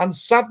 And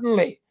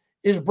suddenly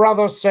his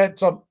brother said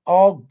to him,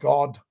 oh,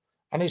 God.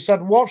 And he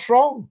said, what's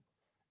wrong?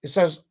 He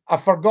says, I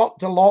forgot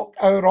to lock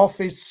our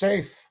office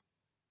safe.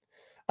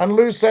 And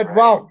Lou said,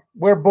 well,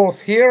 we're both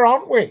here,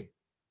 aren't we?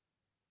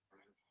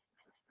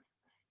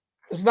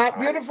 Isn't that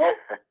beautiful?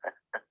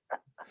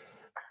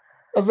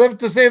 As if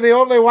to say the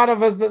only one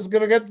of us that's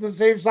going to get to the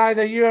safe side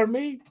are you or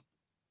me.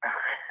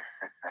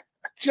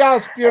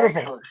 Just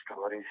beautiful.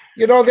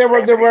 You know, they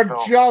were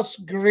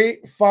just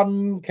great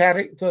fun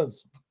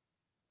characters.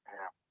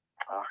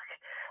 Yeah.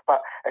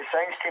 But it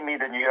sounds to me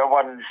the newer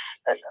ones,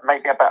 it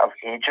might be a bit of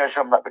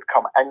ageism that would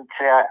come into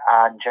it,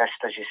 and just,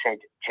 as you said,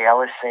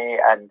 jealousy,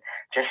 and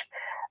just,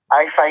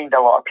 I find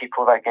a lot of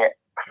people that get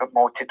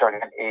promoted or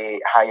into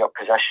higher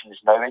positions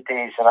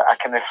nowadays, and I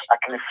can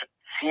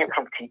see it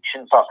from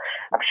teaching, but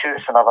I'm sure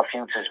it's in other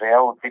fields as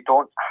well. They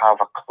don't have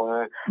a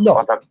clue,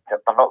 or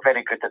they're not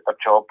very good at their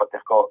job, but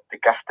they've got the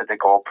gift of the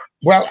gob.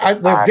 Well,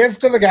 the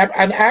gift of the gab,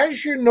 and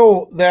as you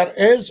know, there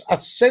is a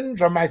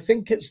syndrome, I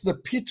think it's the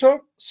Peter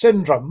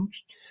syndrome,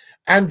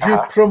 and you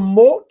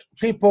promote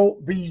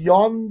people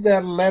beyond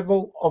their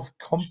level of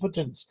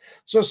competence.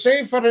 So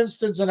say, for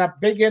instance, in a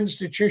big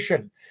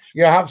institution,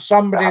 you have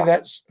somebody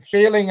that's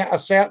failing at a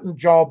certain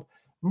job,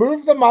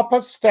 move them up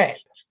a step.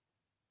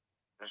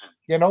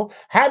 You know,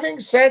 having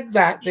said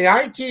that, the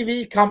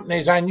ITV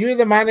companies, I knew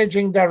the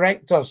managing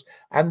directors,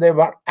 and they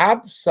were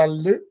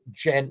absolute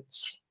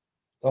gents.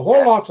 The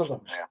whole lot of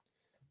them. Yeah.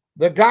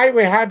 The guy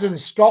we had in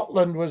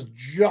Scotland was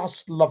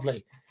just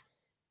lovely.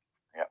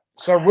 Yeah.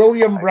 Sir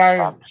William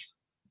Brown.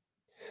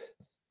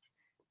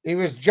 He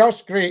was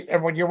just great.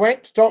 And when you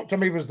went to talk to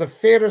him, he was the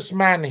fairest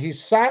man. He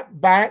sat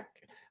back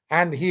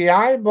and he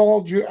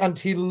eyeballed you and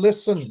he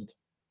listened.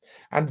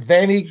 And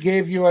then he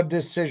gave you a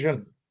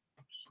decision.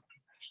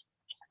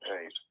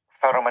 Right.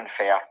 Thorough and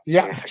fair.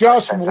 Yeah, basically.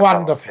 just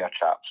wonderful.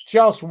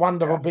 Just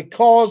wonderful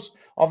because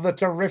of the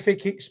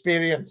terrific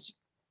experience.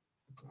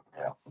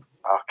 Yeah.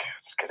 Okay,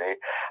 that's great.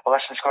 Well,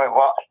 listen, Scotty,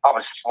 what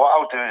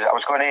I'll do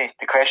is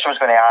the question I was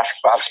going to ask,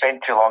 but I've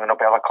spent too long and there'll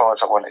be other callers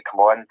that want to come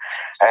on.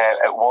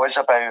 It was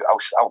about,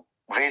 I'll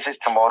raise it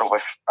tomorrow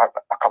with a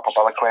couple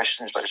of other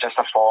questions, but it's just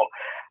a thought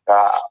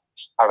that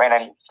I went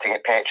in to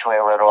get petrol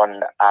earlier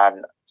on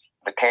and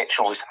the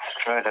petrol was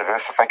through the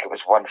roof. I think it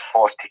was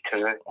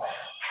 142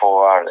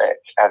 for it.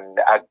 And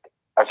I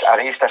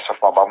raised this with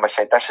my mum. I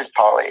said, this is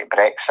partly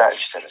Brexit.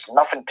 She said, it's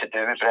nothing to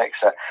do with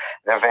Brexit.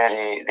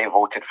 They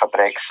voted for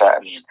Brexit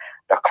and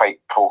they're quite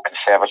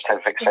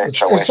pro-conservative,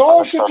 etc. It's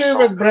all to do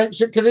with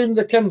Brexit, Kareem.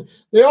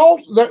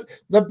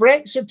 The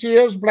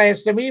Brexiteers,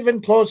 bless them, even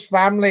close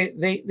family,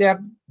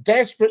 they're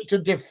desperate to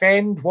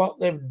defend what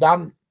they've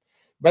done.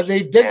 But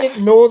they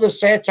didn't know the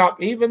setup,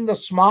 even the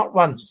smart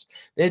ones.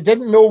 They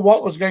didn't know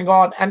what was going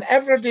on. And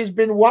everybody's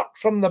been worked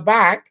from the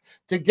back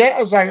to get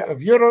us out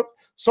of Europe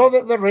so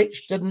that the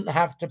rich didn't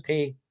have to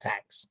pay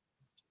tax.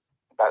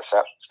 That's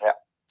it. Yeah.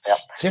 Yeah.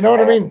 Do you know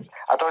what I mean?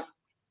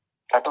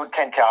 I don't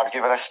tend to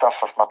argue with this stuff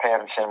with my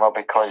parents anymore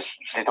because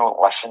they don't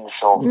listen.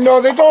 So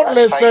no, they don't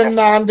listen.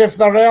 And if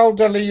they're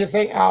elderly, you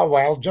think, oh,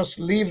 well, just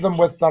leave them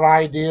with their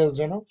ideas,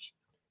 you know?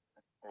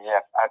 Yeah,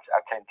 I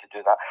tend to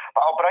do that.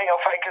 But I'll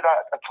think of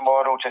that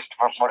tomorrow just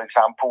for more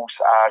examples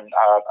and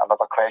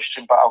another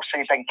question. But I'll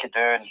say Dinky-Doo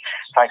and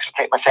thanks for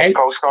taking my second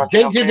call, Scott.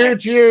 Dinky-Doo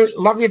to you.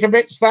 Love you to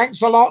bits.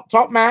 Thanks a lot,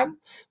 top man.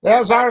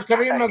 There's our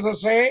Kareem, as I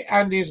say,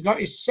 and he's got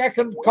his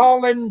second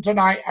call in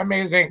tonight.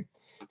 Amazing.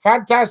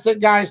 Fantastic,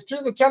 guys. To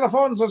the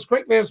telephones as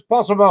quickly as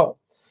possible.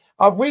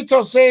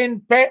 Avito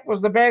saying Pet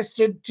was the best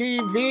in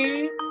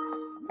TV.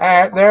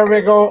 There we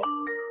go.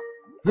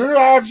 Who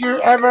have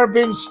you ever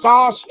been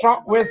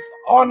starstruck with?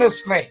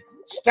 Honestly,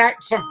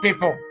 stacks of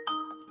people.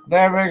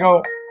 There we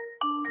go.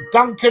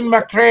 Duncan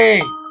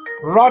McCrae,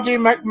 Roddy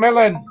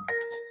McMillan,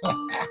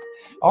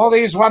 all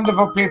these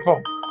wonderful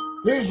people.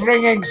 Who's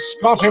ringing?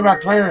 Scottie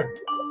McClue.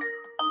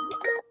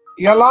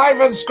 You're live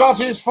and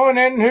Scottie's phone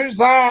in. Who's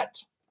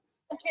that?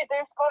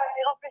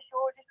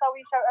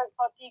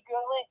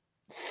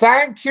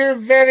 Thank you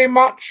very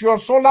much. You're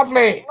so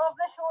lovely. Love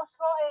the show,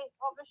 Scottie.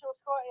 Love the show,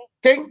 Scottie.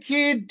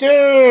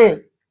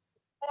 Dinky-Doo.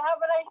 Have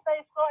a nice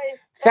day, Scottie.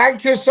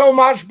 Thank you so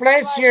much.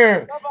 Bless Bye.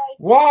 you. Bye-bye.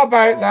 What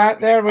about that?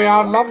 There we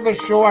are. Love the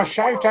show. A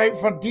shout out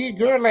for Dee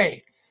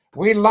Gourley.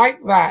 We like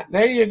that.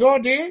 There you go,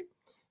 Dee.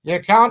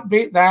 You can't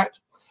beat that.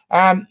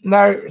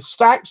 Now,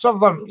 stacks of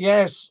them.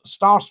 Yes,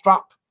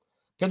 starstruck.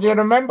 Can you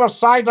remember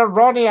Cider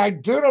Ronnie? I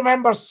do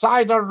remember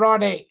Cider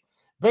Ronnie.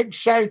 Big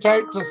shout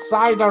out to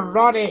Cider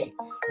Ronnie.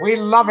 We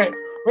love it.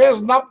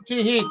 Where's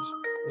Numpty Heat?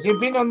 Has he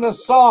been on the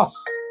sauce?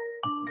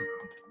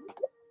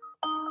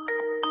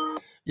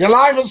 You're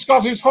live and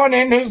Scotty's phone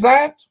in. Who's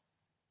that?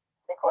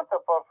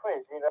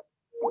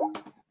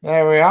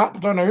 There we are.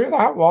 Don't know who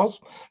that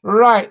was.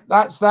 Right,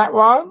 that's that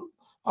one.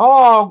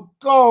 Oh,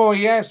 go.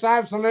 Yes,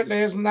 absolutely.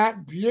 Isn't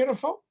that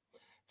beautiful?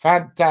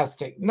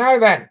 Fantastic. Now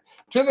then,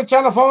 to the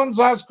telephones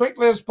as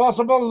quickly as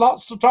possible.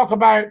 Lots to talk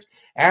about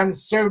and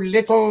so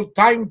little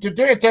time to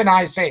do it in,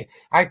 I say.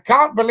 I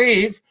can't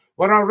believe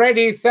we're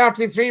already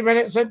 33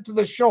 minutes into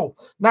the show.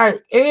 Now,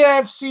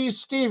 AFC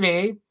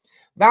Stevie,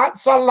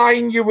 that's a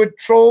line you would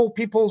troll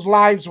people's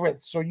lives with.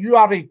 So you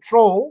are a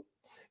troll.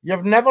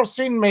 You've never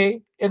seen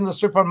me in the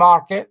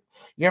supermarket.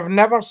 You've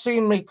never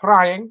seen me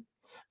crying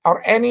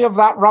or any of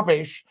that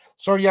rubbish.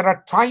 So you're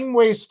a time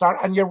waster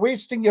and you're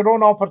wasting your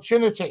own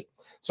opportunity.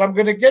 So I'm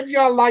going to give you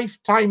a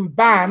lifetime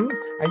ban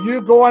and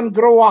you go and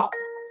grow up.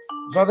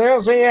 So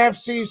there's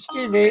AFC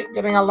Stevie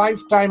getting a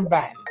lifetime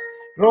ban.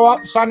 Grow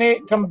up,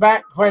 Sonny. Come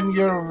back when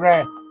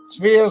your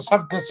spheres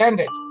have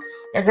descended.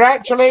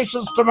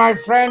 Congratulations to my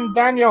friend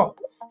Daniel.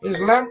 He's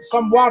learnt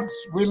some words.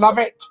 We love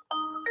it.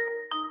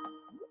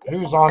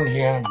 Who's on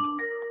here?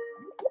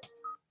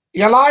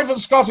 You're live at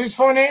Scotty's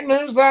phone in.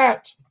 Who's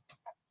that?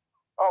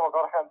 Oh my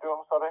God, I can't do it.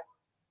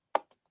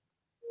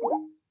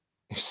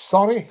 I'm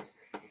sorry. Sorry?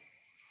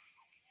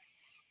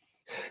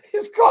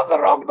 He's got the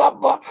wrong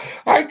number.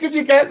 How could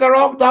you get the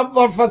wrong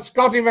number for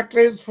Scottie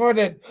McClue's phone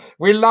in?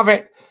 We love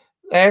it.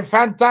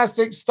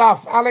 Fantastic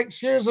stuff. Alex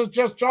Hughes has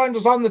just joined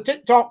us on the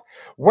TikTok.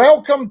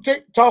 Welcome,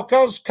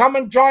 TikTokers. Come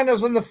and join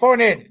us in the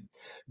phone in.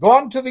 Go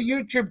on to the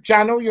YouTube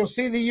channel. You'll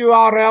see the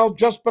URL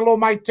just below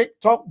my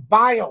TikTok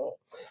bio.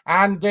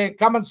 And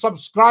come and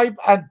subscribe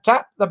and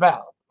tap the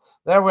bell.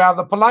 There we are.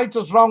 The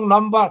politest wrong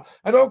number.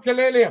 And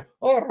ukulele.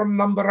 Oh, wrong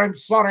number. I'm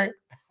sorry.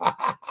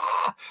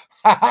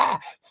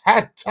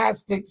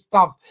 Fantastic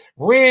stuff.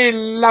 We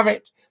love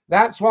it.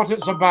 That's what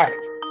it's about.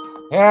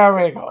 Here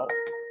we go.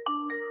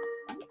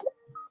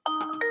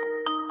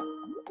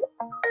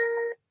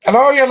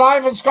 Hello, you're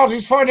live on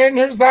Scotty's Phone In.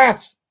 Who's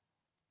that?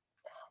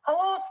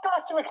 Hello,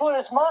 SCOTTIE McCLUE.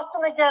 It's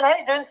Martin again. How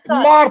you doing,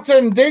 sir?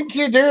 Martin,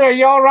 Dinky-Doo, are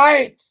you all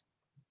right?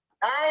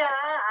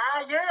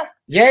 Aye, you?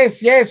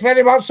 Yes, yes,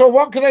 very much so.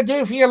 What can I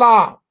do for you,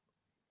 la?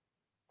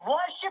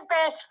 What's your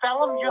best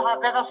film you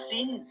have ever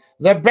seen?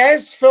 The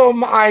best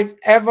film I've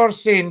ever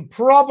seen,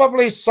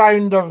 probably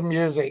Sound of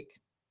Music.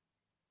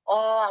 Oh,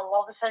 I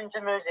love the sound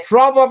of music.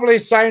 Probably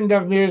Sound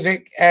of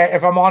Music,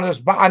 if I'm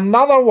honest. But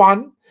another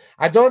one,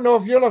 I don't know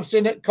if you'll have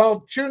seen it,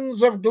 called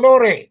Tunes of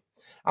Glory,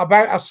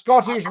 about a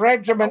Scottish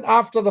regiment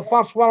after the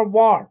First World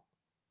War.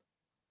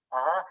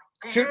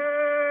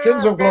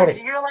 Tunes of Glory.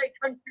 Do you like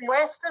country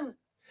western?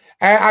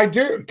 I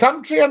do.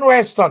 Country and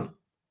western.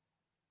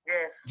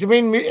 Yes. Do you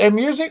mean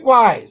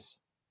music-wise?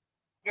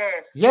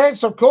 Yes.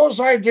 Yes, of course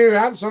I do.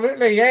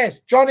 Absolutely, yes.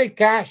 Johnny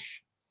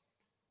Cash.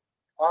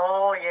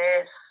 Oh,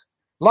 yes.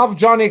 Love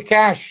Johnny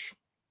Cash.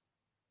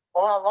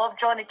 Oh, I love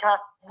Johnny Cash.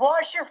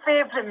 What's your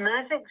favourite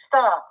music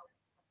star?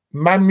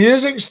 My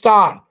music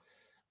star.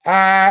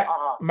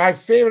 My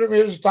favourite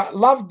music star.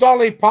 Love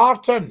Dolly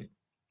Parton.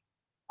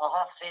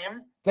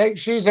 Same. Think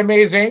she's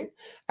amazing.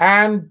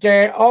 And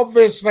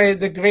obviously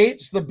the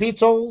greats, the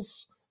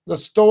Beatles, the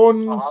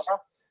Stones,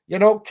 you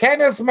know,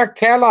 Kenneth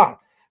McKellar,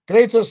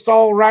 greatest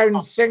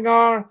all-round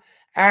singer,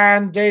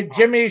 and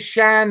Jimmy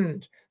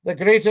Shand, the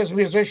greatest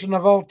musician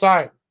of all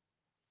time.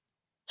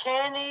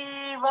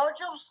 Kenny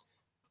Rogers?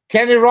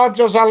 Kenny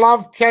Rogers, I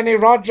love Kenny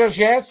Rogers,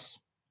 yes.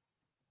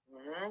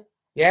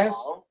 Yes.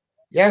 Oh.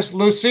 Yes,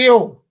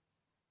 Lucille.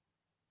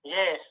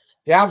 Yes.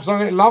 Yeah,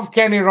 absolutely love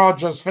Kenny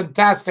Rogers.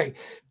 Fantastic.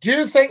 Do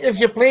you think if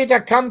you played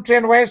a country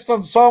and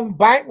western song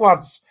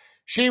backwards,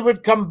 she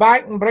would come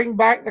back and bring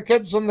back the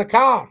kids in the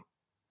car?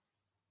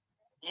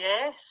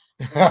 Yes.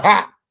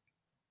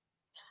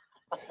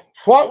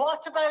 What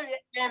about,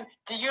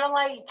 do you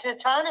like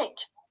Titanic?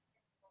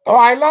 Oh,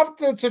 I loved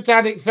the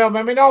Titanic film.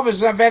 I mean,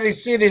 obviously a very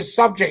serious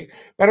subject,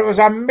 but it was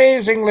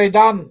amazingly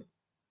done.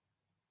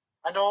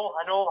 I know,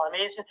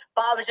 amazing.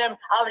 But I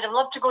would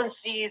love to go and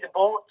see the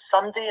boat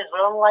someday as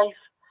well in life.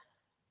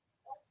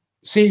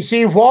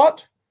 See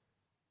what?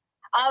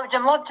 I would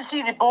love to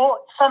see the boat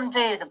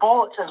someday, the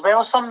boats as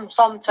well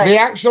sometime. The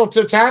actual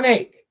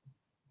Titanic.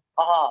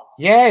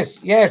 Yes,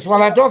 yes.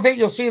 Well, I don't think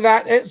you'll see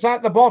that. It's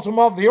at the bottom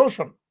of the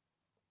ocean.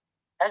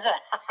 Is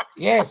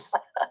it? Yes.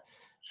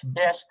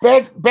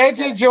 Yes.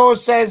 Betty Jo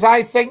says,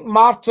 I think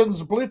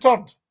Martin's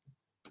blutered.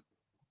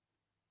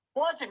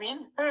 What do you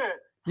mean? Who?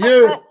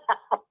 You.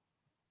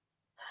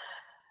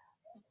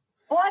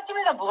 What do you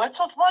mean a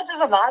blutered? What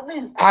does that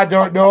mean? I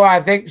don't know. I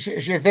think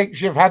she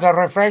thinks you've had a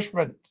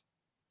refreshment.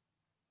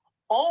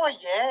 Oh,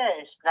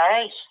 yes.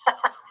 Nice.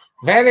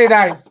 Very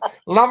nice.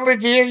 Lovely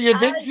to hear you,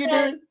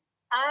 Dinky-Doo.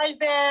 I've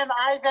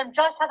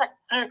just had a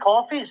few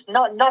coffees.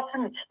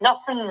 Nothing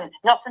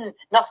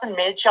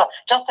major.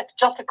 Just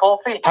a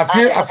coffee.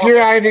 A few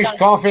Irish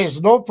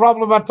coffees, no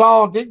problem at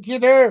all.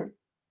 Dinky-Doo.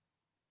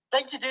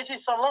 Dinky-Doo,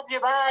 so love you,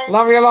 bye.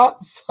 Love you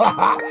lots.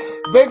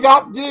 Big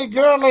up, D.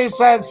 Gurley,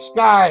 says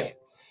Sky.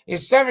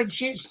 Is 7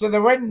 sheets to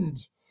the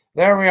wind.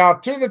 There we are.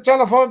 To the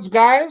telephones,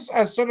 guys,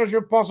 as soon as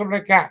you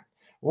possibly can.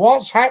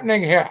 What's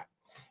happening here?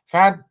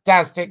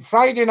 Fantastic.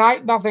 Friday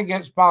night, nothing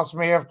gets past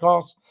me, of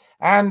course.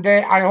 And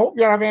I hope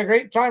you're having a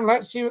great time.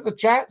 Let's see what the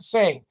chat's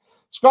saying.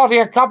 Scotty,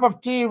 a cup of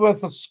tea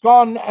with a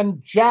scone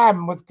and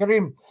jam with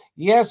cream.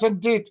 Yes,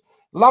 indeed.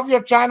 Love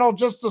your channel.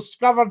 Just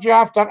discovered you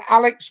after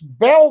Alex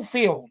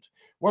Belfield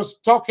was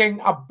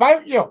talking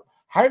about you.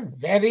 How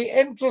very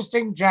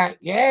interesting, Jack.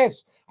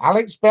 Yes,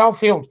 Alex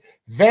Belfield.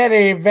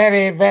 Very,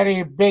 very,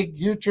 very big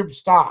YouTube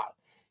star.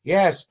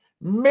 Yes,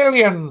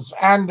 millions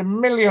and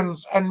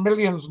millions and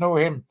millions know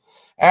him.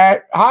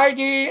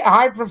 Heidi,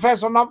 hi,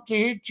 Professor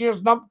Numpty.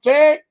 Cheers,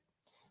 Numpty.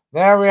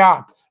 There we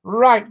are.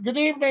 Right. Good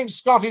evening,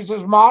 Scotty,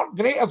 says Mark.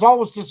 Great as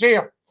always to see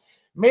you.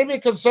 Maybe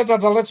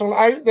considered a little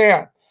out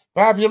there,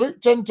 but have you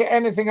looked into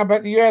anything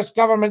about the US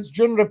government's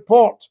June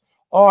report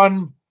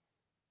on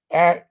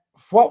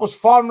what was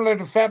formerly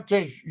referred to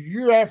as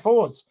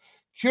UFOs?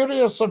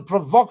 Curious and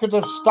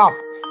provocative stuff.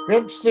 Be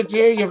interested to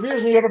hear your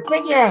views and your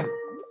opinion.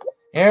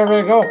 Here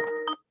we go.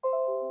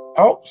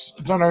 Oops,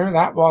 don't know who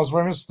that was.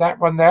 We missed that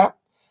one there.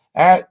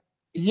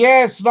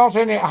 Yes, not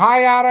in it.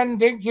 Hi, Aaron,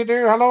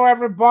 Dinky-Doo. Hello,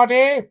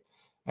 everybody.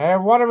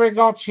 What have we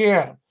got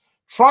here?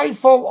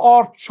 Trifle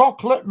or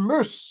chocolate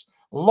mousse,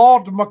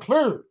 Lord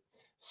McClue,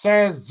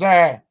 says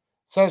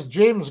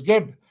James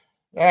Gibb.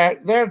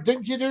 There,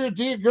 Dinky-Doo,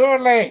 D.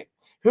 Gurley.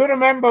 Who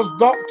remembers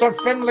Dr.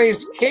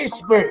 Finlay's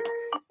casebook?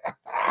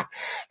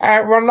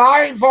 We're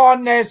live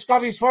on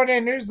Scotty's Phone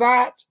In. Who's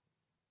that?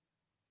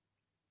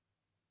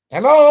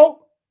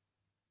 Hello?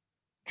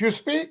 Do you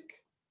speak?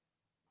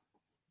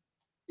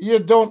 You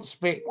don't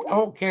speak.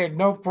 Okay,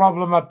 no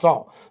problem at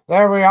all.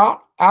 There we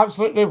are.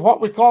 Absolutely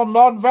what we call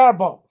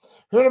non-verbal.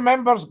 Who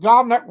remembers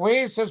Garnet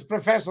Way, says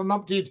Professor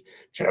Numpty. Do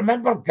you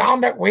remember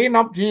Garnet Way,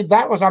 Numpty?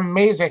 That was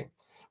amazing.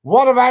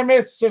 What have I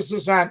missed, says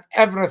Suzanne?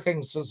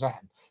 Everything,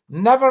 Suzanne.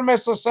 Never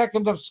miss a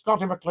second of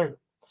Scottie McClue.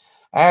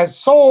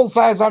 Soul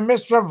says, I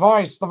missed your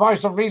voice, the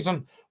voice of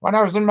reason, when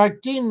I was in my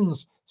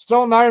teens,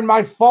 still now in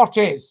my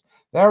 40s.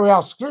 There we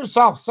are. Screw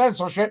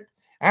self-censorship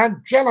and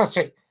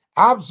jealousy.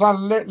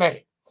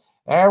 Absolutely.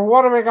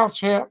 What have we got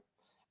here?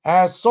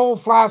 Soul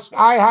Flask,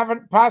 I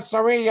haven't passed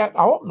away yet.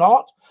 I hope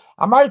not.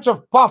 I'm out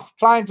of puff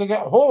trying to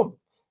get home,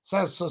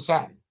 says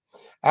Suzanne.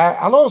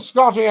 Hello,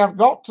 Scottie. I've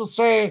got to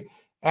say,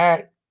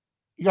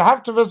 you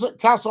have to visit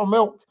Castle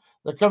Milk.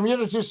 The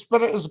community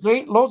spirit is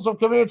great. Loads of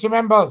community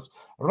members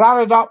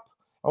rallied up.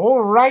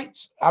 All right.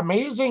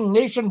 Amazing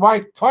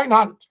nationwide coin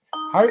hunt.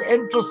 How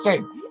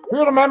interesting.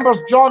 Who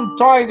remembers John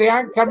Toy, the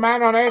anchor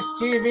man on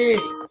STV?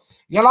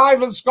 You're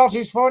live in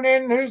Scottie's phone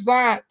in. Who's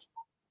that?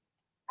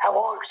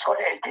 Hello,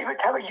 Scottie. David,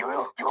 how are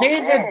you?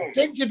 David,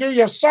 DINKY-DOO,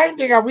 you're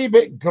sounding a wee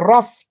bit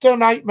gruff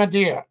tonight, my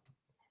dear.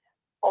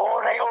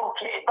 All right,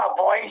 okay. My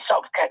voice,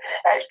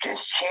 it's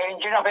just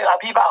changing a bit, a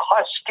wee bit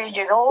husky,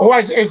 you know. Oh,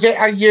 is it?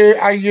 Are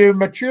you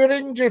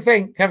maturing? Do you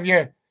think? Have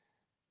you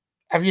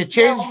changed?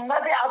 Well,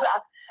 maybe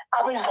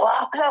I was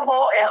laughing a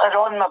lot earlier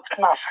on with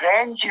my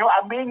friends. You know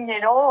what I mean? You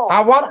know.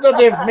 I wondered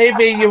if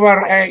maybe you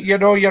were,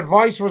 your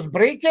voice was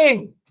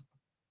breaking.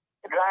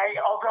 Right,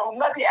 well,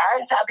 maybe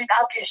it is. I mean,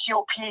 I've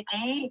got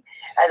COPD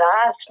and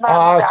asthma.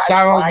 Oh,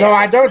 Samuel, no,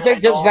 I don't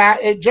think it's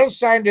that. It just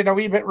sounded a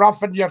wee bit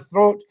rough in your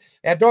throat.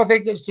 I don't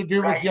think it's to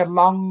do with your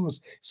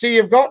lungs. See,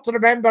 you've got to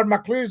remember,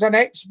 McClue's an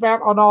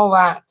expert on all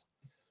that.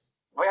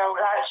 Well,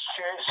 that's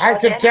true. So I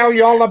could tell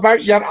you all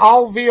about your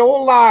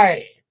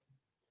alveoli.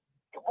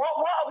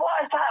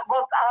 What is that?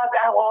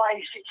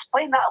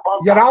 Explain that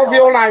word. Your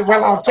alveoli,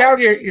 well, I'll tell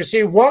you, you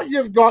see, what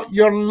you've got,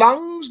 your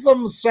lungs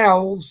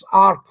themselves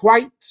are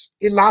quite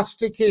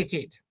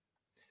elasticated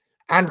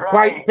and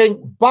quite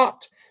pink,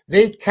 but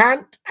they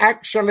can't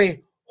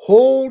actually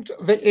hold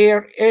the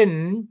air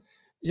in,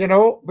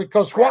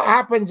 because what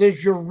happens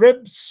is your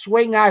ribs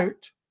swing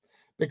out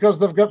because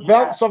they've got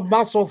belts of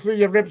muscle through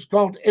your ribs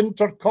called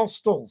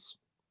intercostals.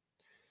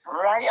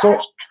 Right, so,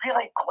 that's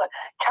really cool.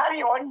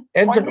 Carry on.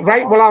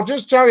 Right, well, I'll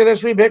just tell you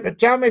this wee bit, but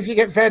tell me if you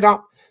get fed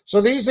up.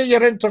 So these are your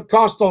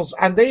intercostals,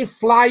 and they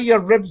fly your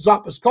ribs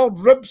up. It's called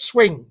rib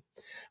swing,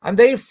 and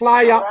they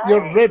fly up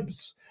your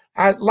ribs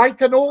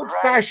like an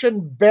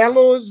old-fashioned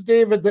bellows,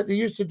 David, that they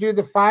used to do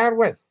the fire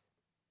with.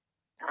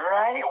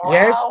 Right, wow,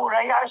 yes.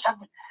 Right.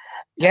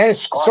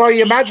 Yes, so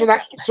you imagine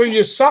that. So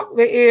you suck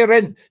the air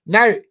in.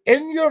 Now,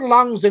 in your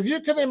lungs, if you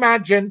can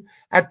imagine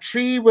a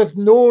tree with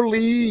no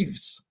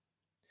leaves,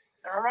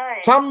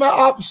 turn it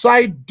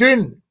upside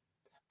down,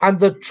 and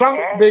the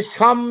trunk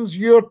becomes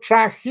your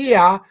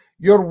trachea,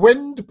 your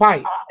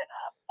windpipe.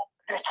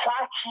 The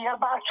trachea,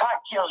 my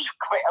trachea's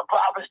quite,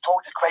 I was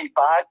told it's quite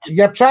bad.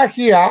 Your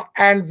trachea,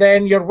 and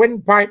then your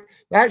windpipe,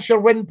 that's your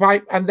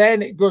windpipe, and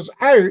then it goes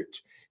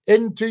out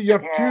into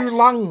your two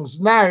lungs.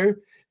 Now,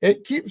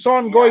 it keeps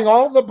on going.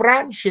 All the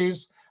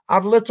branches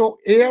are little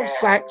air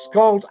sacs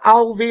called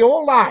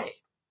alveoli. Right,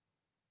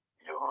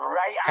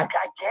 I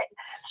get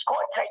Scott,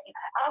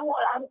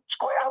 I'm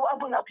Scott, I've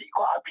got a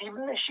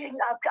breathing machine.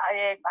 I've got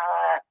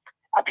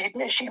a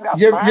breathing machine.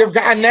 You've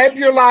got a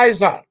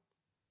nebulizer.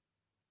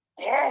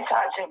 Yes,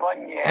 that's the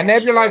one, yes. A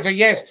nebulizer,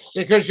 yes,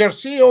 because your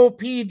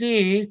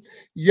COPD,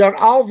 your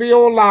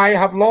alveoli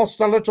have lost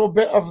a little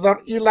bit of their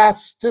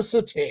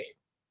elasticity.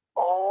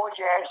 Oh,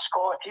 yes,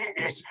 Scottie.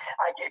 Yes.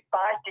 I get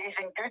bad days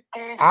and good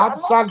days.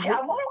 Absolutely.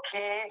 I'm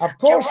okay. Of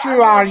course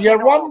you are.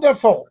 You're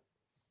wonderful.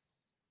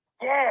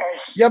 Yes.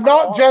 You're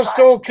not just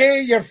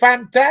okay, you're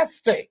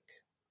fantastic.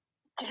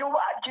 Do you know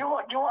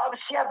what I would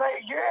say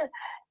about you?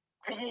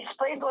 When you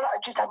explained all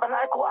that just a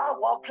minute ago, I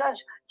love this.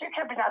 You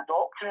could be a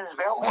doctor as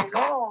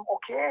well,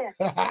 okay.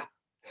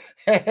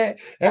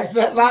 It's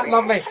not that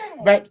lovely,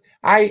 but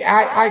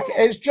I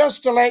it's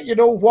just to let you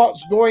know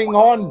what's going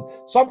on.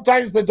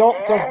 Sometimes the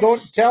doctors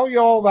don't tell you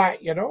all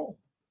that, No,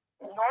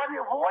 they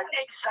won't,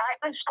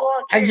 exactly,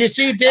 Scott. And you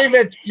see,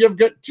 David, you've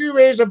got two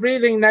ways of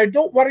breathing. Now,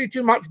 don't worry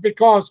too much,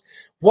 because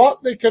what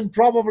they can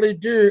probably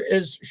do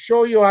is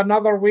show you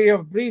another way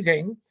of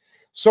breathing.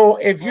 So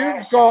if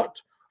you've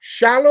got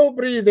shallow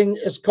breathing,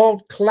 is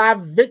called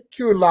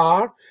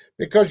clavicular,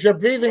 because you're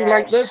breathing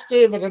like this,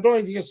 David. I don't know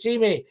if you can see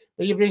me,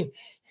 but you're breathing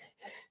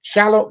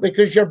shallow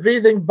because you're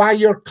breathing by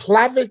your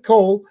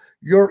clavicle.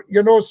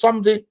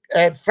 Somebody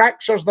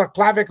fractures their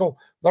clavicle,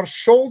 their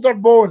shoulder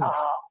bone.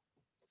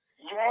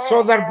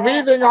 So they're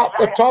breathing up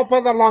the top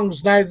of the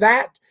lungs. Now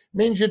that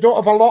means you don't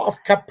have a lot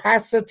of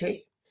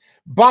capacity.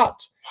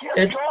 But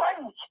if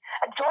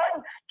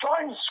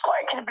John Scott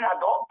could have been a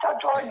doctor,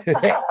 John.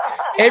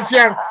 If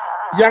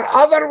your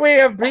other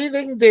way of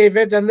breathing,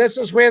 David, and this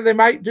is where they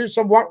might do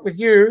some work with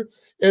you,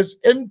 is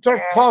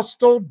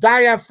intercostal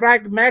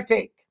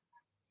diaphragmatic.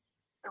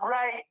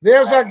 Right.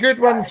 There's a good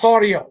one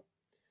for you.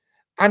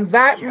 And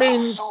that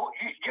means...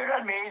 You're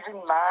an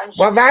amazing man.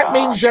 Well, that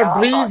means you're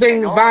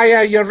breathing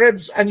via your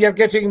ribs, and you're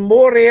getting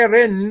more air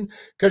in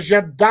because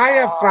your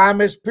diaphragm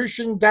is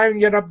pushing down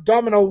your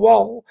abdominal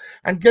wall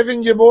and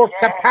giving you more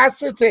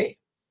capacity.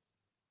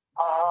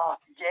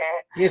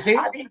 Yeah. You see?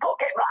 I've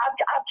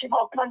keep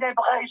up my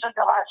nebulizer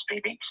the last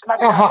 3 weeks.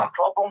 Maybe that's a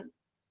problem.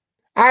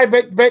 Aye,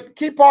 but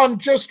keep on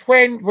just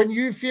when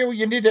you feel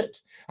you need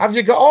it. Have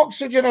you got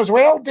oxygen as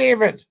well,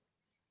 David?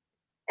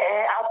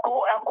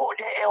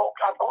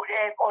 I've got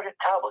all the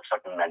tablets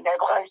and the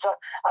nebulizer.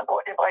 I've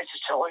got nebulizer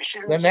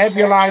solutions. The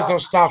nebulizer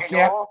stuff, you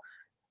yeah. know?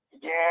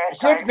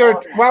 Yes.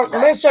 Good. Well,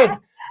 listen,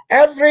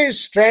 every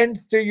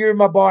strength to you,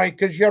 my boy,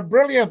 because you're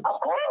brilliant. Of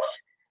course.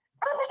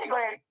 I'm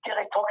not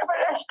going to talk about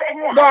this,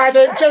 Benny. No, and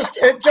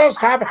it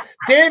just happened.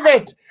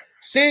 David,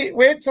 see,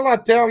 wait till I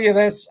tell you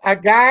this. A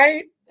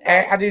guy,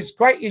 and he's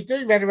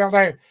doing very well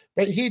now,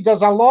 but he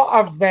does a lot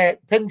of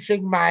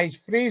pinching my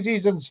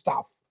phrases and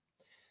stuff,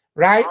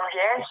 right? Oh,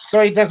 yes.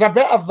 So he does a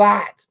bit of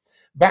that.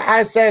 But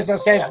I says,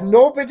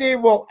 nobody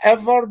will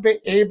ever be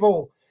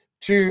able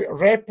to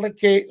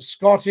replicate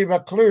Scottie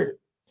McClue.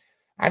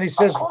 And he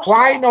says,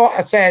 why not?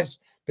 I says,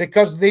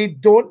 because they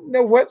don't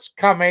know what's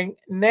coming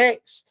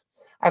next.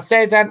 I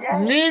said, and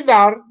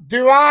neither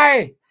do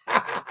I.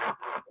 Exactly.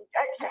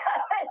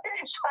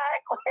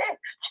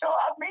 So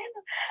I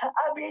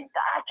mean,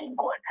 I can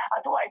go.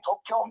 I don't want to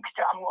talk to him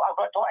because I've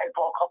got to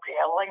block up the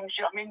airlines.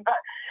 You know what I mean? But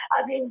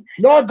I mean,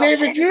 no,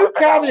 David, you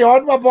carry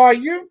on, my boy.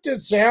 You've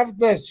deserved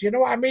this. You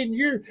know what I mean?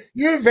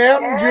 You've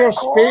earned your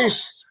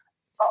space.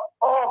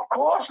 Oh, of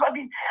course. I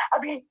mean,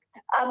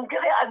 I'm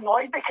really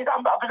annoyed because I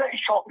was out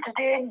shopping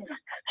today and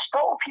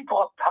still people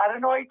are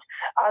paranoid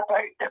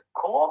about the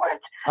COVID.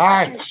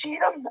 Aye. I can see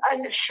them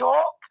in the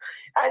shop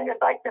and the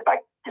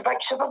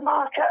big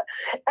supermarket,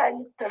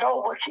 and they're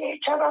all looking at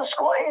each other,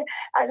 Scottie,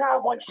 and I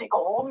wanted to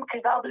go home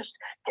because I was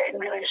getting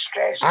really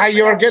stressed. Aye,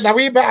 you were getting a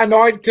wee bit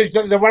annoyed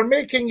because they were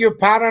making you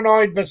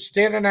paranoid by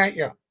staring at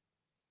you.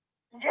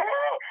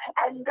 Yeah,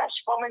 and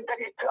this woman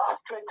didn't put her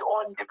foot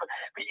on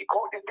what you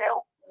call the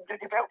belt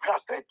for her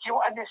foot, you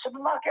know, in the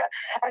supermarket,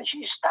 and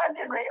she's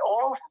standing right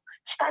off.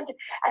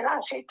 And I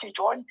said to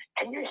John,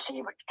 can you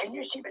see what's going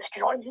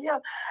on here?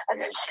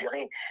 And it's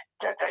really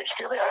out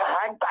of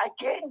hand. But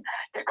again,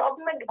 the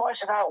government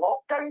wants a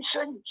lockdown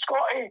soon,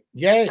 Scottie.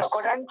 Yes. They're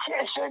going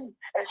into it soon.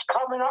 It's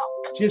coming up.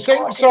 Do you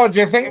think so? Do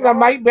you think there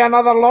might be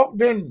another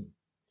lockdown?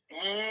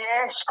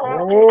 Yes,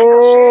 Scottie.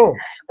 Oh.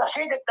 They're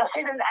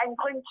saying in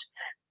England,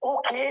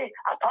 okay,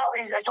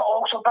 apparently there's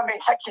also been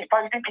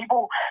 60,000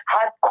 people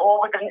had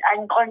COVID in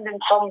England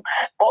and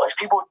lots of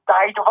people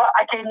died of it.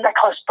 Again,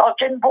 Nicola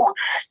Sturgeon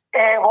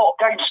walked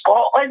down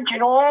Scotland, you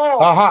know.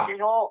 You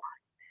know.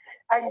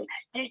 And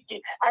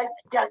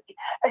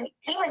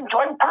even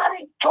John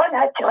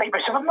had to leave the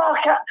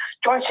supermarket.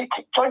 John said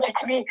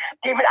to me,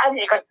 David, I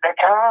need to go to the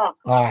car.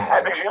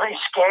 It was really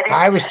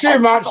scary. It was too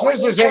much.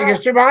 This is it.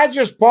 It's too much. I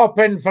just pop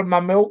in for my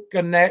milk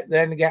and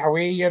then get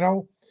away, you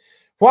know.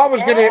 What I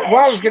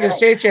was going to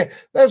say to you,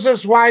 this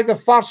is why the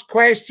first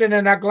question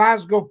in a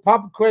Glasgow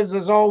pub quiz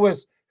is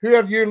always, who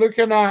are you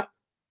looking at?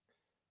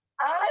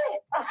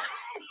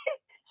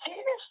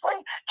 Seriously,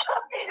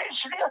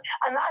 it's real,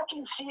 and I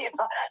can see it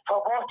for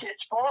what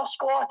it's for,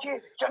 Scottie.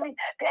 Do you mean?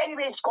 But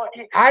anyway,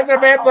 Scottie, I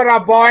remember a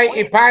boy,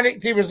 he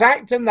panicked, he was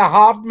acting the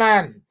hard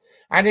man,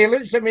 and he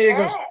looks at me,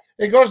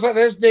 he goes like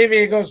this, Davey,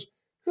 he goes,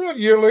 who are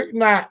you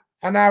looking at?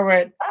 And I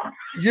went,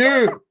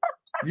 you.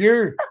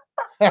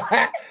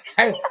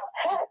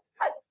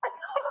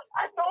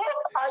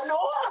 I know.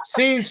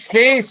 See his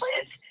face.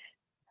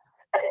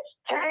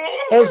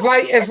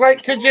 It's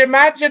like, could you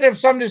imagine if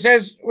somebody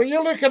says, well,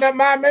 you're looking at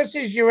my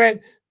missus? You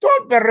went,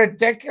 don't be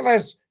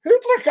ridiculous.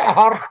 Who'd look at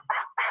her?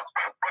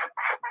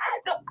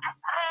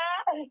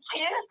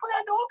 Seriously,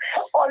 I know.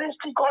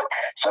 Honestly, God.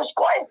 So,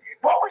 Scottie,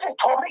 what was the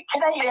topic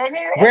tonight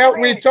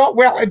anyway?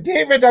 Well,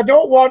 David, I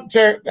don't want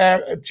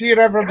to cheer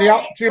everybody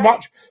up too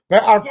much,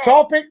 but our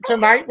topic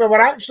tonight, we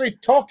were actually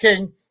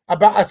talking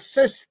about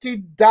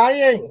assisted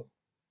dying.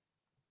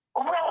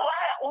 Well,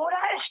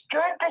 that's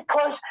good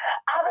because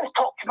I was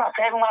talking to my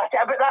friend last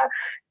night about that.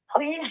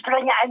 Please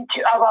bring it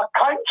into our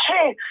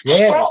country.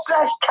 Yes.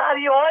 Stop this,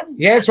 carry on.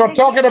 Yes, we're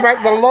talking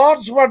about the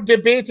Lords were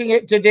debating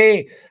it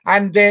today.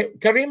 And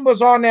Kareem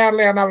was on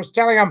earlier and I was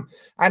telling him,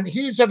 and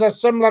he's had a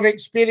similar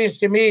experience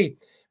to me.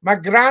 My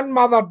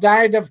grandmother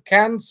died of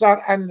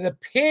cancer and the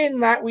pain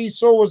that we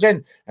saw was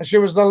in. And she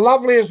was the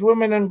loveliest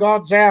woman in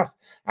God's earth.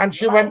 And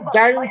she went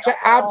down to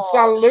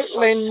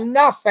absolutely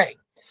nothing.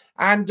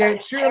 And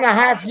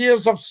 2.5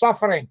 years of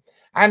suffering.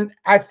 And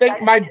I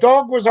think my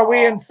dog was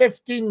away in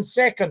 15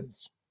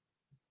 seconds.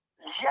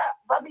 Yeah,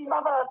 but my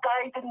mother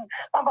died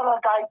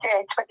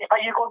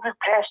 25 years ago with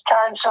breast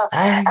cancer.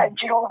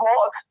 And you know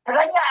what?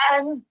 Bring it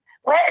in.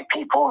 Let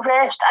people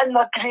rest in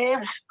their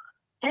graves.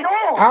 You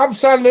know?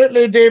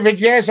 Absolutely, David.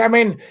 Yes, I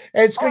mean,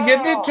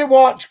 you need to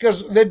watch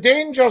because the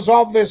danger's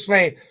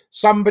obviously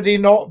somebody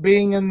not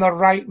being in the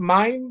right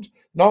mind,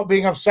 not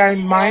being of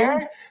sound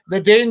mind. The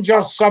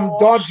danger's some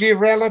dodgy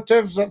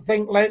relatives that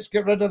think, let's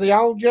get rid of the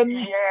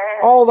Algin,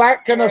 all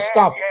that kind of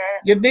stuff.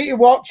 You need to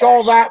watch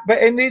all that, but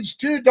it needs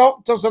 2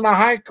 doctors and a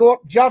High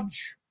Court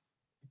judge.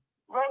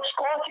 Well,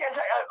 Scottie,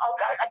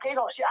 again,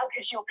 I'll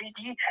get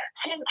COPD.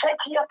 See, in 20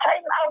 years'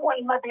 time, I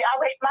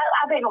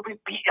may not be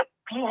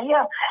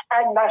here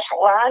in this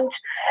land.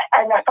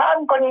 And if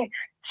I'm going to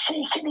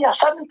see, when you're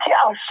 70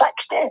 or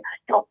 60,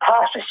 you'll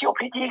pass the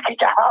COPD because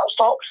your heart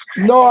stops.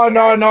 No.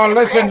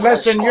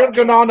 Listen. You're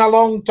going on a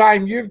long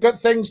time. You've got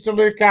things to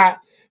look at.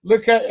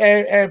 Look at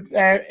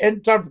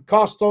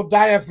intercostal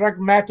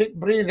diaphragmatic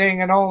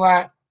breathing and all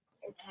that.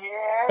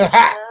 Yeah, do you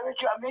know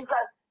what I mean? But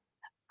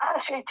I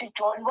said to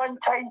John one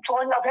time,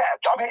 John,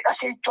 I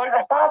said, John,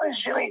 if I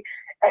was really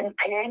in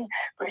pain,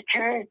 would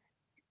you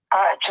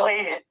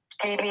actually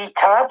give me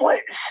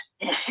tablets?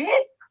 You see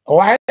it?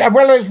 Well,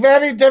 it's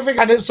very difficult,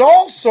 and it's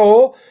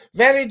also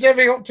very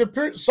difficult to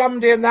put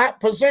somebody in that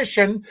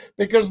position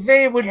because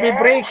they would be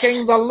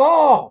breaking the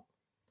law.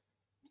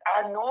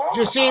 I know.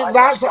 Do you see,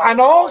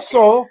 and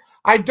also,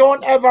 I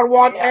don't ever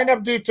want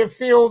anybody to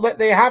feel that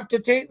they have to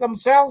take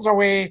themselves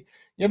away.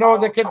 You know,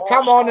 they could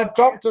come on and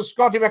talk to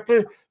Scottie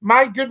McClue.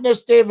 My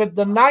goodness, David,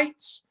 the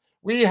nights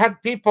we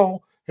had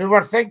people who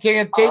were thinking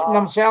of taking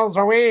themselves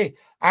away.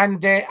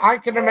 And I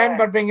can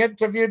remember being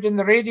interviewed in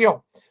the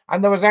radio,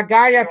 and there was a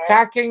guy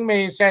attacking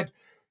me. He said,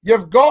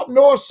 "You've got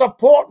no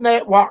support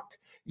network.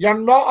 You're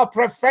not a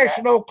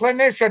professional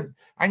clinician,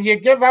 and you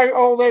give out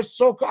all this."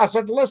 So I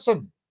said,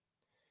 "Listen,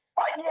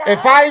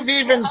 if I've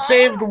even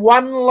saved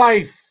one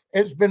life,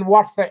 it's been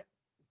worth it."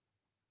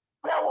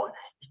 Well,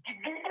 you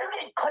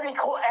get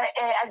clinical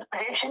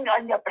information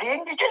on your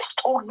brain. You just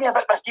told me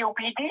about the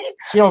COPD.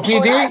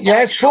 COPD,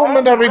 yes.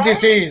 Pulmonary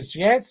disease,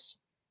 yes.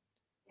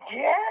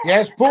 Yeah.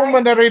 Yes,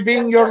 pulmonary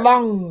being your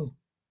lung.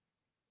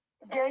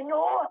 You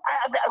know,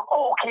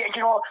 okay,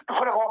 you know,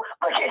 before I go,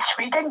 look at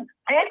Sweden.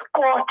 They've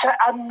got it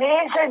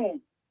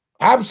amazing.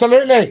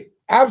 Absolutely.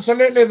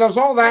 There's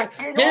all that.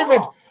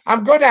 David,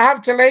 I'm going to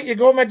have to let you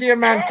go, my dear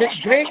man.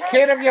 Take great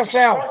care of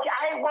yourself.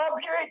 I love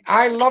you.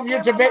 I love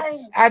you to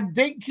bits. And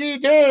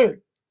Dinky-Doo.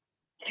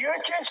 You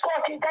too,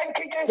 Scottie.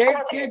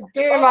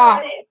 Dinky-Doo.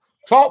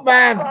 Top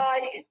man.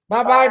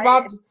 Bye-bye,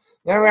 bud.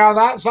 There we are.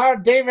 That's our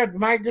David.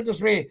 My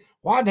goodness me.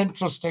 What an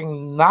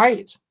interesting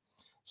night.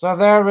 So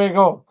there we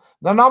go.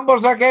 The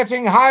numbers are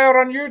getting higher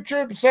on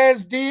YouTube,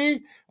 says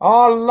D.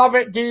 Oh, love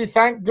it, D.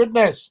 Thank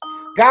goodness.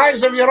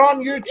 Guys, if you're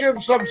on YouTube,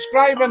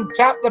 subscribe and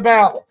tap the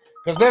bell,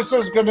 because this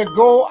is going to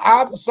go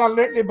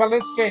absolutely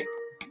ballistic.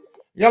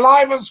 You're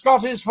live on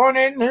Scotty's Phone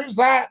In. Who's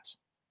that?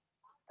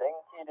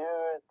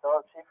 DINKY-DOO. It's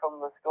Archie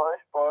from the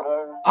Scottish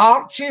Borders.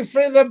 Archie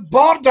from the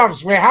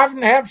Borders. We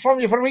haven't heard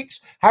from you for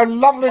weeks. How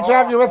lovely to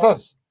have you with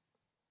us.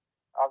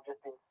 I've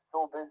just been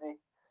so busy.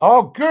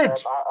 Oh, good.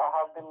 I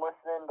have been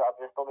listening, but I've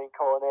just not been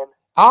calling in.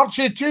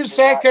 Archie, 2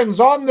 seconds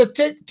on the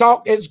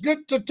TikTok. It's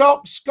good to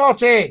talk,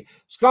 Scotty.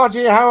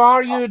 Scotty, how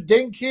are you?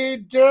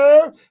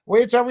 Dinky-Doo.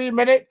 Wait a wee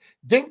minute.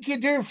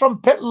 Dinky-Doo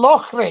from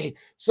Pitlochry,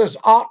 says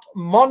Art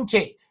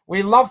Monty.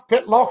 We love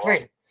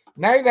Pitlochry.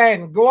 Now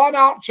then, go on,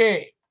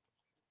 Archie.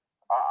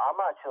 I'm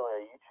actually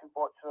a YouTube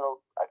watcher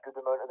a good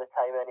amount of the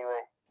time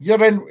anyway.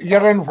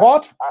 You're in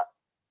what?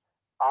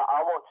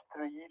 I watch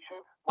through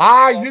YouTube.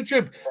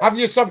 YouTube. Have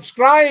you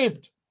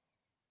subscribed?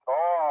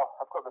 Oh,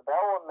 I've got the bell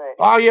on, mate.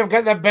 Oh, you've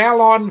got the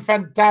bell on.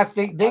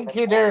 Fantastic.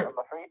 Dinky-Doo. On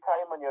my free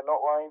time when you're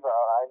not live,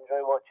 I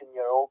enjoy watching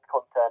your old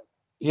content.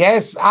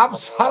 Yes,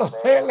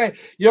 absolutely.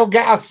 You'll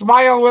get a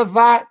smile with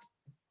that.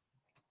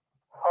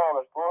 Oh,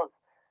 there's loads.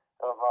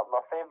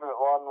 My favourite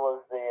one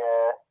was the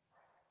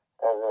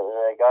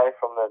guy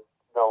from the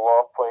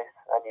law place,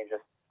 and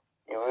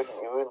you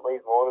wouldn't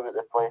leave more about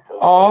the place.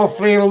 Oh,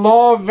 Free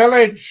Law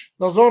Village.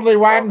 There's only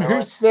one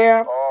house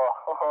there. I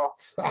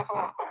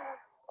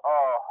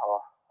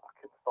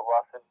couldn't stop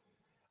laughing.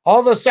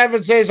 All the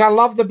 7 says, I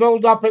love the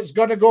build-up. It's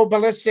going to go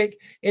ballistic.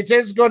 It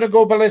is going to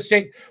go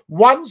ballistic.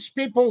 Once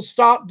people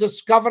start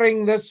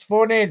discovering this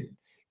phone in,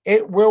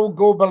 it will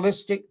go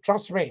ballistic.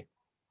 Trust me.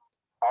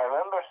 I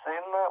remember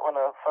saying that when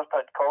I first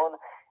started calling,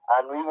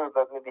 and we were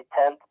about maybe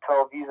 10 to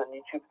 12 views on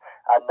YouTube,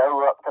 and now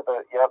you're up to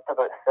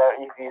about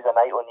 30 views a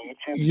night on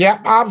YouTube.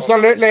 Yep,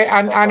 absolutely.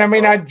 And I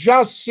mean, I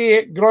just see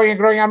it growing and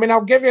growing. I mean,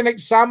 I'll give you an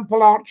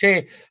example,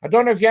 Archie. I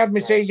don't know if you heard me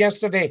say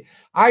yesterday.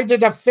 I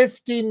did a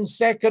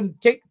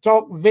 15-second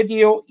TikTok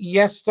video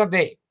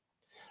yesterday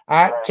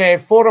at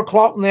 4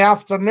 o'clock in the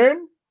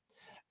afternoon.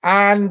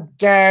 And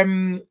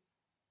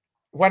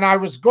when I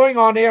was going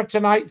on air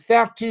tonight,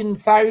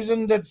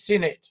 13,000 had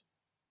seen it.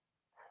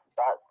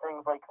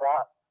 Things like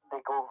that, they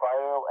go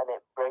viral, and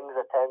it brings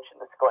attention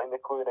to Scottie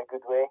McClue in a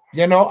good way.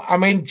 You know, I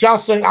mean,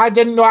 Justin, I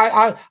didn't know.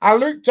 I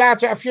looked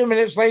at it a few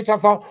minutes later. I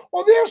thought,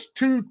 oh, there's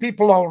 2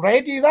 people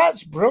already.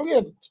 That's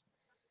brilliant.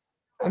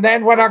 And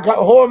then when I got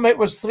home, it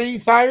was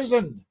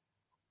 3,000.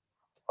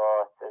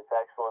 Oh, it's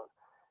excellent.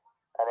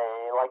 And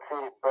like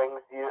I say, it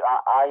brings you.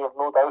 I have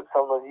no doubt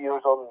some of the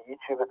viewers on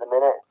YouTube at the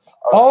minute.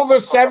 All the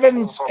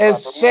 7s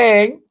is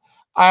saying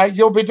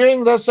you'll be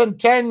doing this in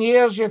 10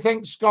 years, you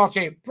think,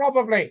 Scotty?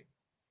 Probably.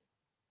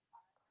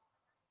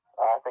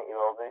 I think you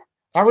will be.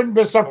 I wouldn't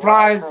be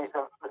surprised.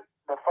 Actually,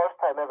 the first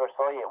time I ever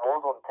saw you, it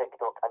was on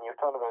TikTok, and you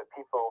were talking about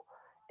people.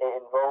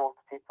 It involved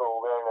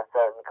people wearing a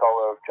certain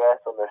colour of dress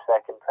on their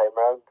second time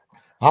round.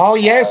 Oh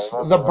yes,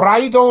 the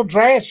bridal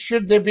dress.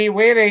 Should they be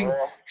wearing?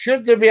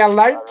 Should they be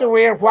allowed to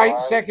wear white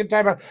second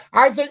time round?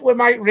 I think we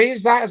might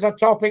raise that as a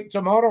topic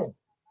tomorrow.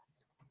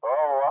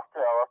 Oh, I'll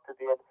have to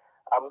be in.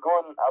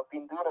 I've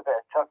been doing a bit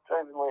of truck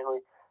driving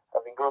lately.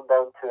 I've been going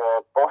down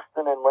to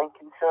Boston in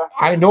Lincolnshire.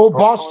 I know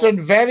Boston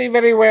very,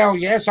 very well.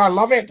 Yes, I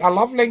love it. I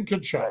love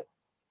Lincolnshire. Right.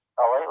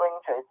 I like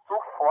Lincolnshire. It's so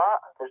flat.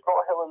 There's not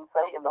a hill in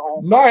sight in the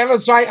whole. No hill in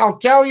sight. I'll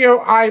tell you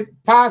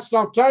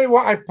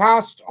what I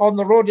passed on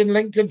the road in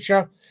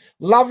Lincolnshire.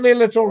 Lovely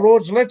little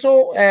roads,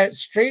 little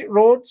straight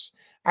roads,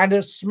 and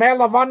a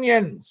smell of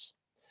onions.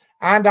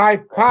 And I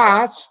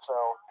passed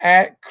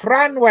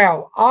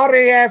Cranwell,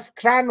 RAF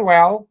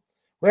Cranwell,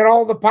 where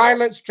all the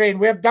pilots train,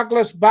 where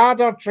Douglas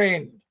Bader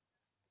trained.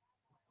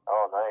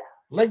 Oh, nice.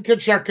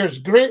 Lincolnshire is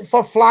great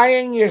for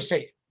flying, you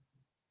see.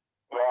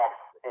 Yes,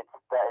 it's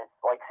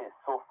like it's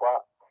so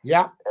flat.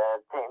 Yeah.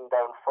 Taking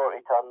down 40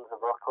 tons of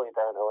broccoli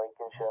down to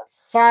Lincolnshire.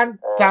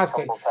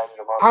 Fantastic.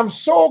 I'm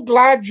so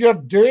glad you're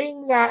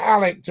doing that,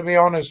 Alec, to be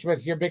honest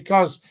with you,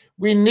 because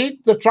we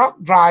need the truck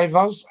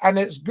drivers and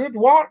it's good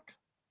work.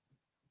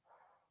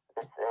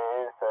 It is.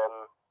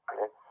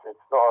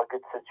 It's not a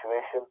good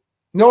situation.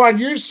 No, and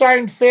you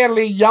sound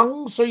fairly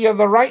young, so you're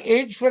the right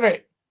age for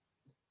it.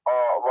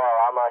 Oh, well,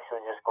 I'm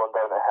actually just going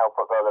down to help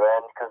at the other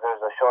end because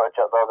there's a shortage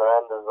at the other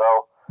end as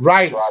well.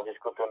 Right. So I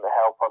just go down to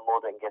help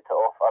unload it and get it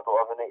off. I don't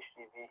have an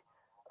HGV.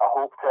 I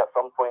hope to at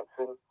some point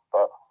soon,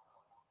 but...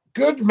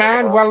 Good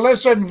man. Well,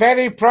 listen,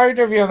 very proud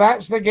of you.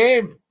 That's the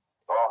game.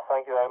 Oh,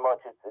 thank you very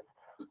much.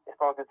 It's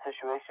not a good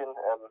situation.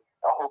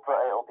 I hope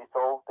that it'll be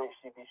solved, the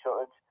HGV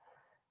shortage.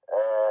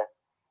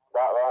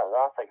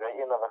 That's a great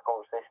another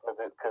conversation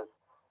about, because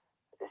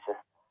it's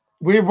just...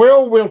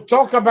 We'll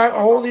talk about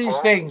all these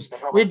things.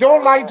 We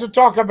don't like to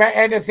talk about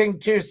anything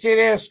too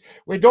serious.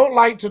 We don't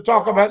like to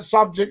talk about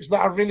subjects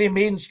that are really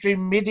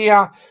mainstream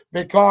media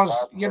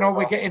because, you know,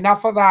 we get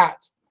enough of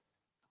that.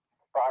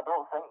 But I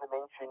don't think the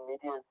mainstream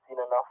media has seen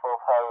enough of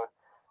how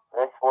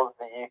this was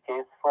the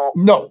UK's fault.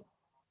 No.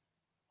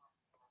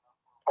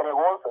 And it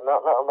was, and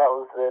that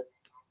was it.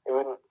 It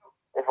wouldn't,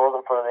 if it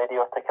wasn't for the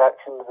idiotic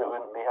actions, it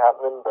wouldn't be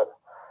happening. But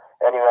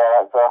anyway,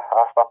 that's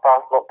my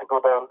path not to go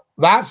down.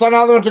 That's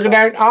another one to go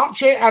down.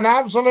 Archie, an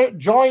absolute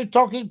joy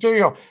talking to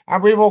you,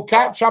 and we will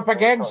catch up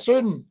again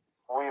soon.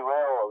 We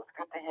will. It's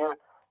good to hear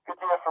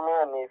from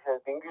you, and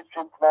it's been good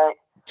stream tonight.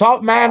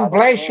 Top man,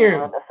 bless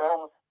you.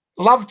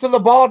 Love to the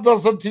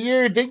borders and to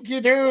you,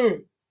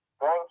 Dinky-Doo.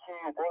 Thank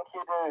you,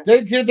 Dinky-Doo.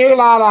 Dinky-Doo,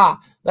 Lala.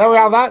 There we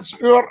are. That's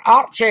our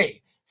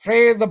Archie.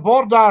 Frae the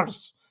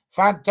borders.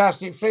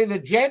 Fantastic. Frae the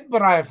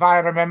Jedburgh, if I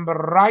remember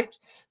right.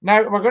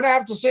 Now, we're going to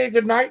have to say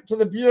goodnight to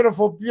the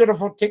beautiful,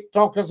 beautiful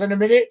TikTokers in a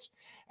minute.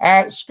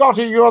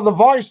 Scottie, you're the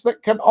voice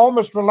that can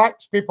almost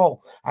relax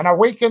people and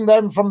awaken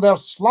them from their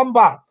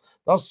slumber.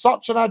 There's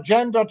such an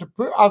agenda to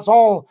put us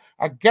all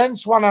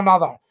against one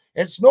another.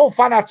 It's no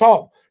fun at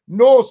all.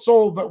 No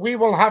soul, but we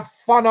will have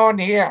fun on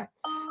here.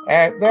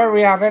 There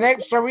we are. An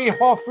extra wee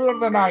haw for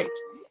the night.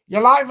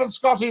 You're live on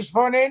Scottie's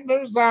phone in.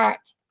 Who's that?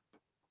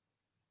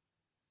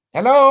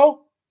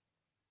 Hello?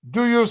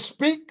 Do you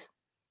speak?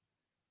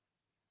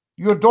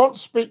 You don't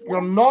speak.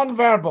 You're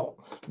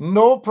non-verbal.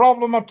 No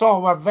problem at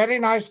all. We're very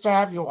nice to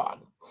have you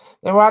on.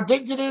 There were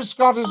Dinky-Doo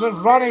Scotties as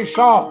Ronnie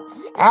Shaw.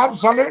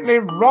 Absolutely,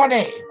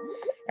 Ronnie.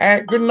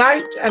 Good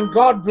night and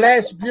God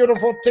bless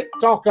beautiful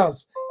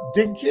TikTokers.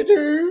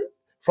 Dinky-Doo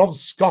from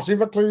Scottie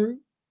McClue.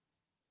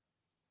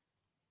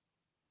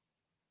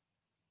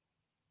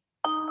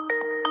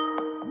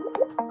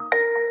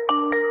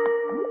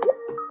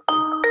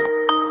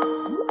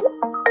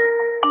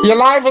 You're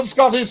live on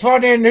Scottie's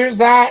phone in. Who's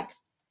that?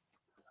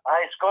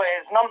 Hi, Scottie.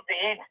 It's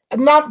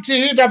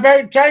Numpty. Numpty,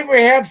 about time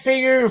we heard from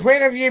you.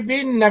 Where have you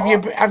been?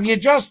 Have you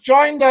just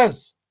joined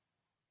us?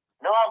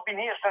 No, I've been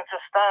here since the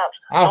start.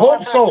 I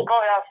hope so.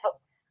 Scottie,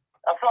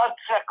 I thought I'd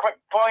say a quick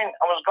point.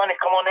 I was going to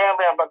come on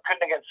earlier, but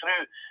couldn't get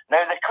through.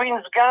 Now, the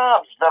Queen's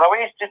Guards, they're a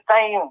waste of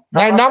time.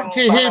 Now,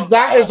 Numpty,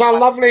 that is a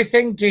lovely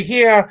thing to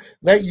hear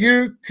that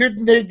you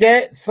couldn't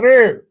get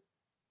through.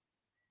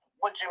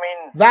 What do you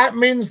mean? That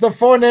means the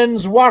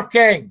phone-in's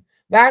working.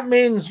 That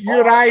means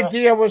your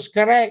idea was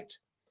correct.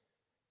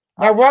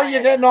 Now, while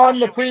you're getting on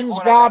the Queen's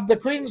Guard, the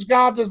Queen's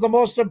Guard is the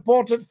most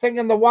important thing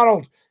in the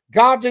world.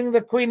 Guarding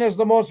the Queen is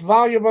the most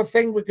valuable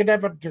thing we could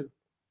ever do.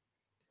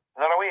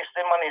 They're a waste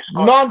of money,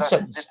 Scottie.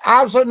 Nonsense.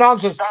 Absolute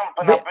nonsense.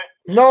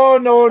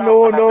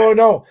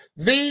 No.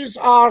 These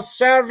are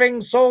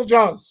serving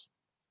soldiers.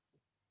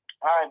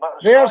 Aye, but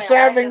they're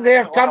serving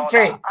their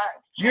country.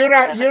 You're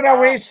a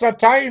waste of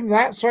time.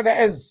 That's what it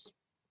is.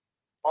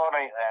 All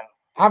right,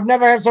 then. I've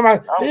never heard someone.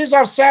 These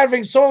are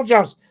serving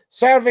soldiers,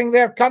 serving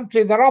their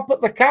country. They're up at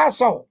the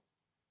castle.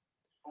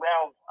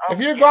 Well, if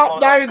you go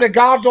up now, the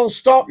guard will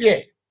stop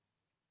you.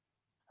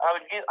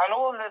 I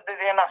know that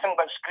they're nothing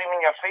but screaming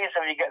in your face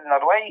if you get in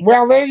their way.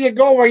 Well, there you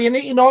go. Well, you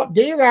need to not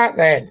do that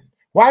then.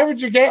 Why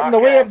would you get in the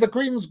way of the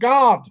Queen's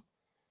Guard?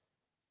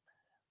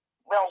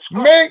 Well,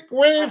 Scottie, make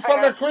way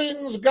for the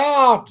Queen's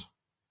Guard.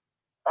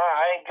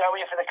 Aye, get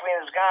away for the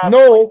Queen's Guard.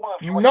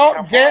 No,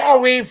 not get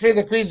away for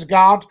the Queen's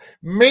Guard.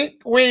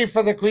 Make way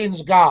for the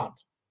Queen's Guard.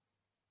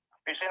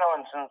 You see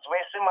nonsense,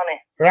 wasting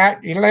money. Right,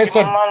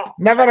 listen,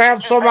 never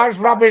heard so much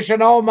rubbish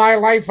in all my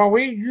life.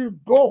 Away you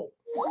go.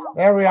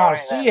 There we are.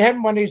 See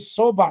him when he's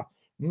sober.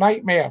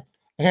 Nightmare.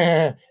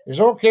 He's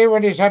okay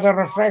when he's had a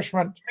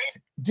refreshment.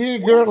 D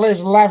Girl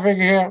is laughing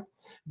here.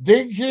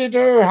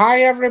 Dinky-Doo,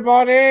 hi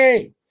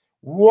everybody.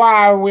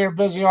 Wow, we're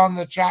busy on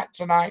the chat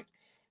tonight.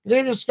 Good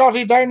evening,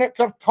 Scotty, down at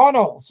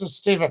Kirkconnell, says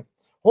Stephen.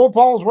 Hope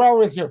all's well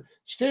with you.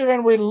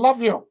 Stephen, we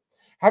love you.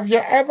 Have you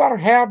ever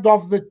heard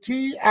of the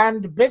tea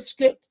and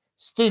biscuit,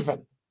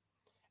 Stephen?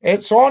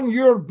 It's on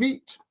your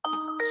beat.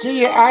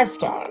 See you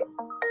after.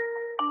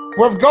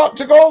 We've got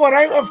to go. We're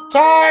out of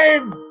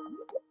time.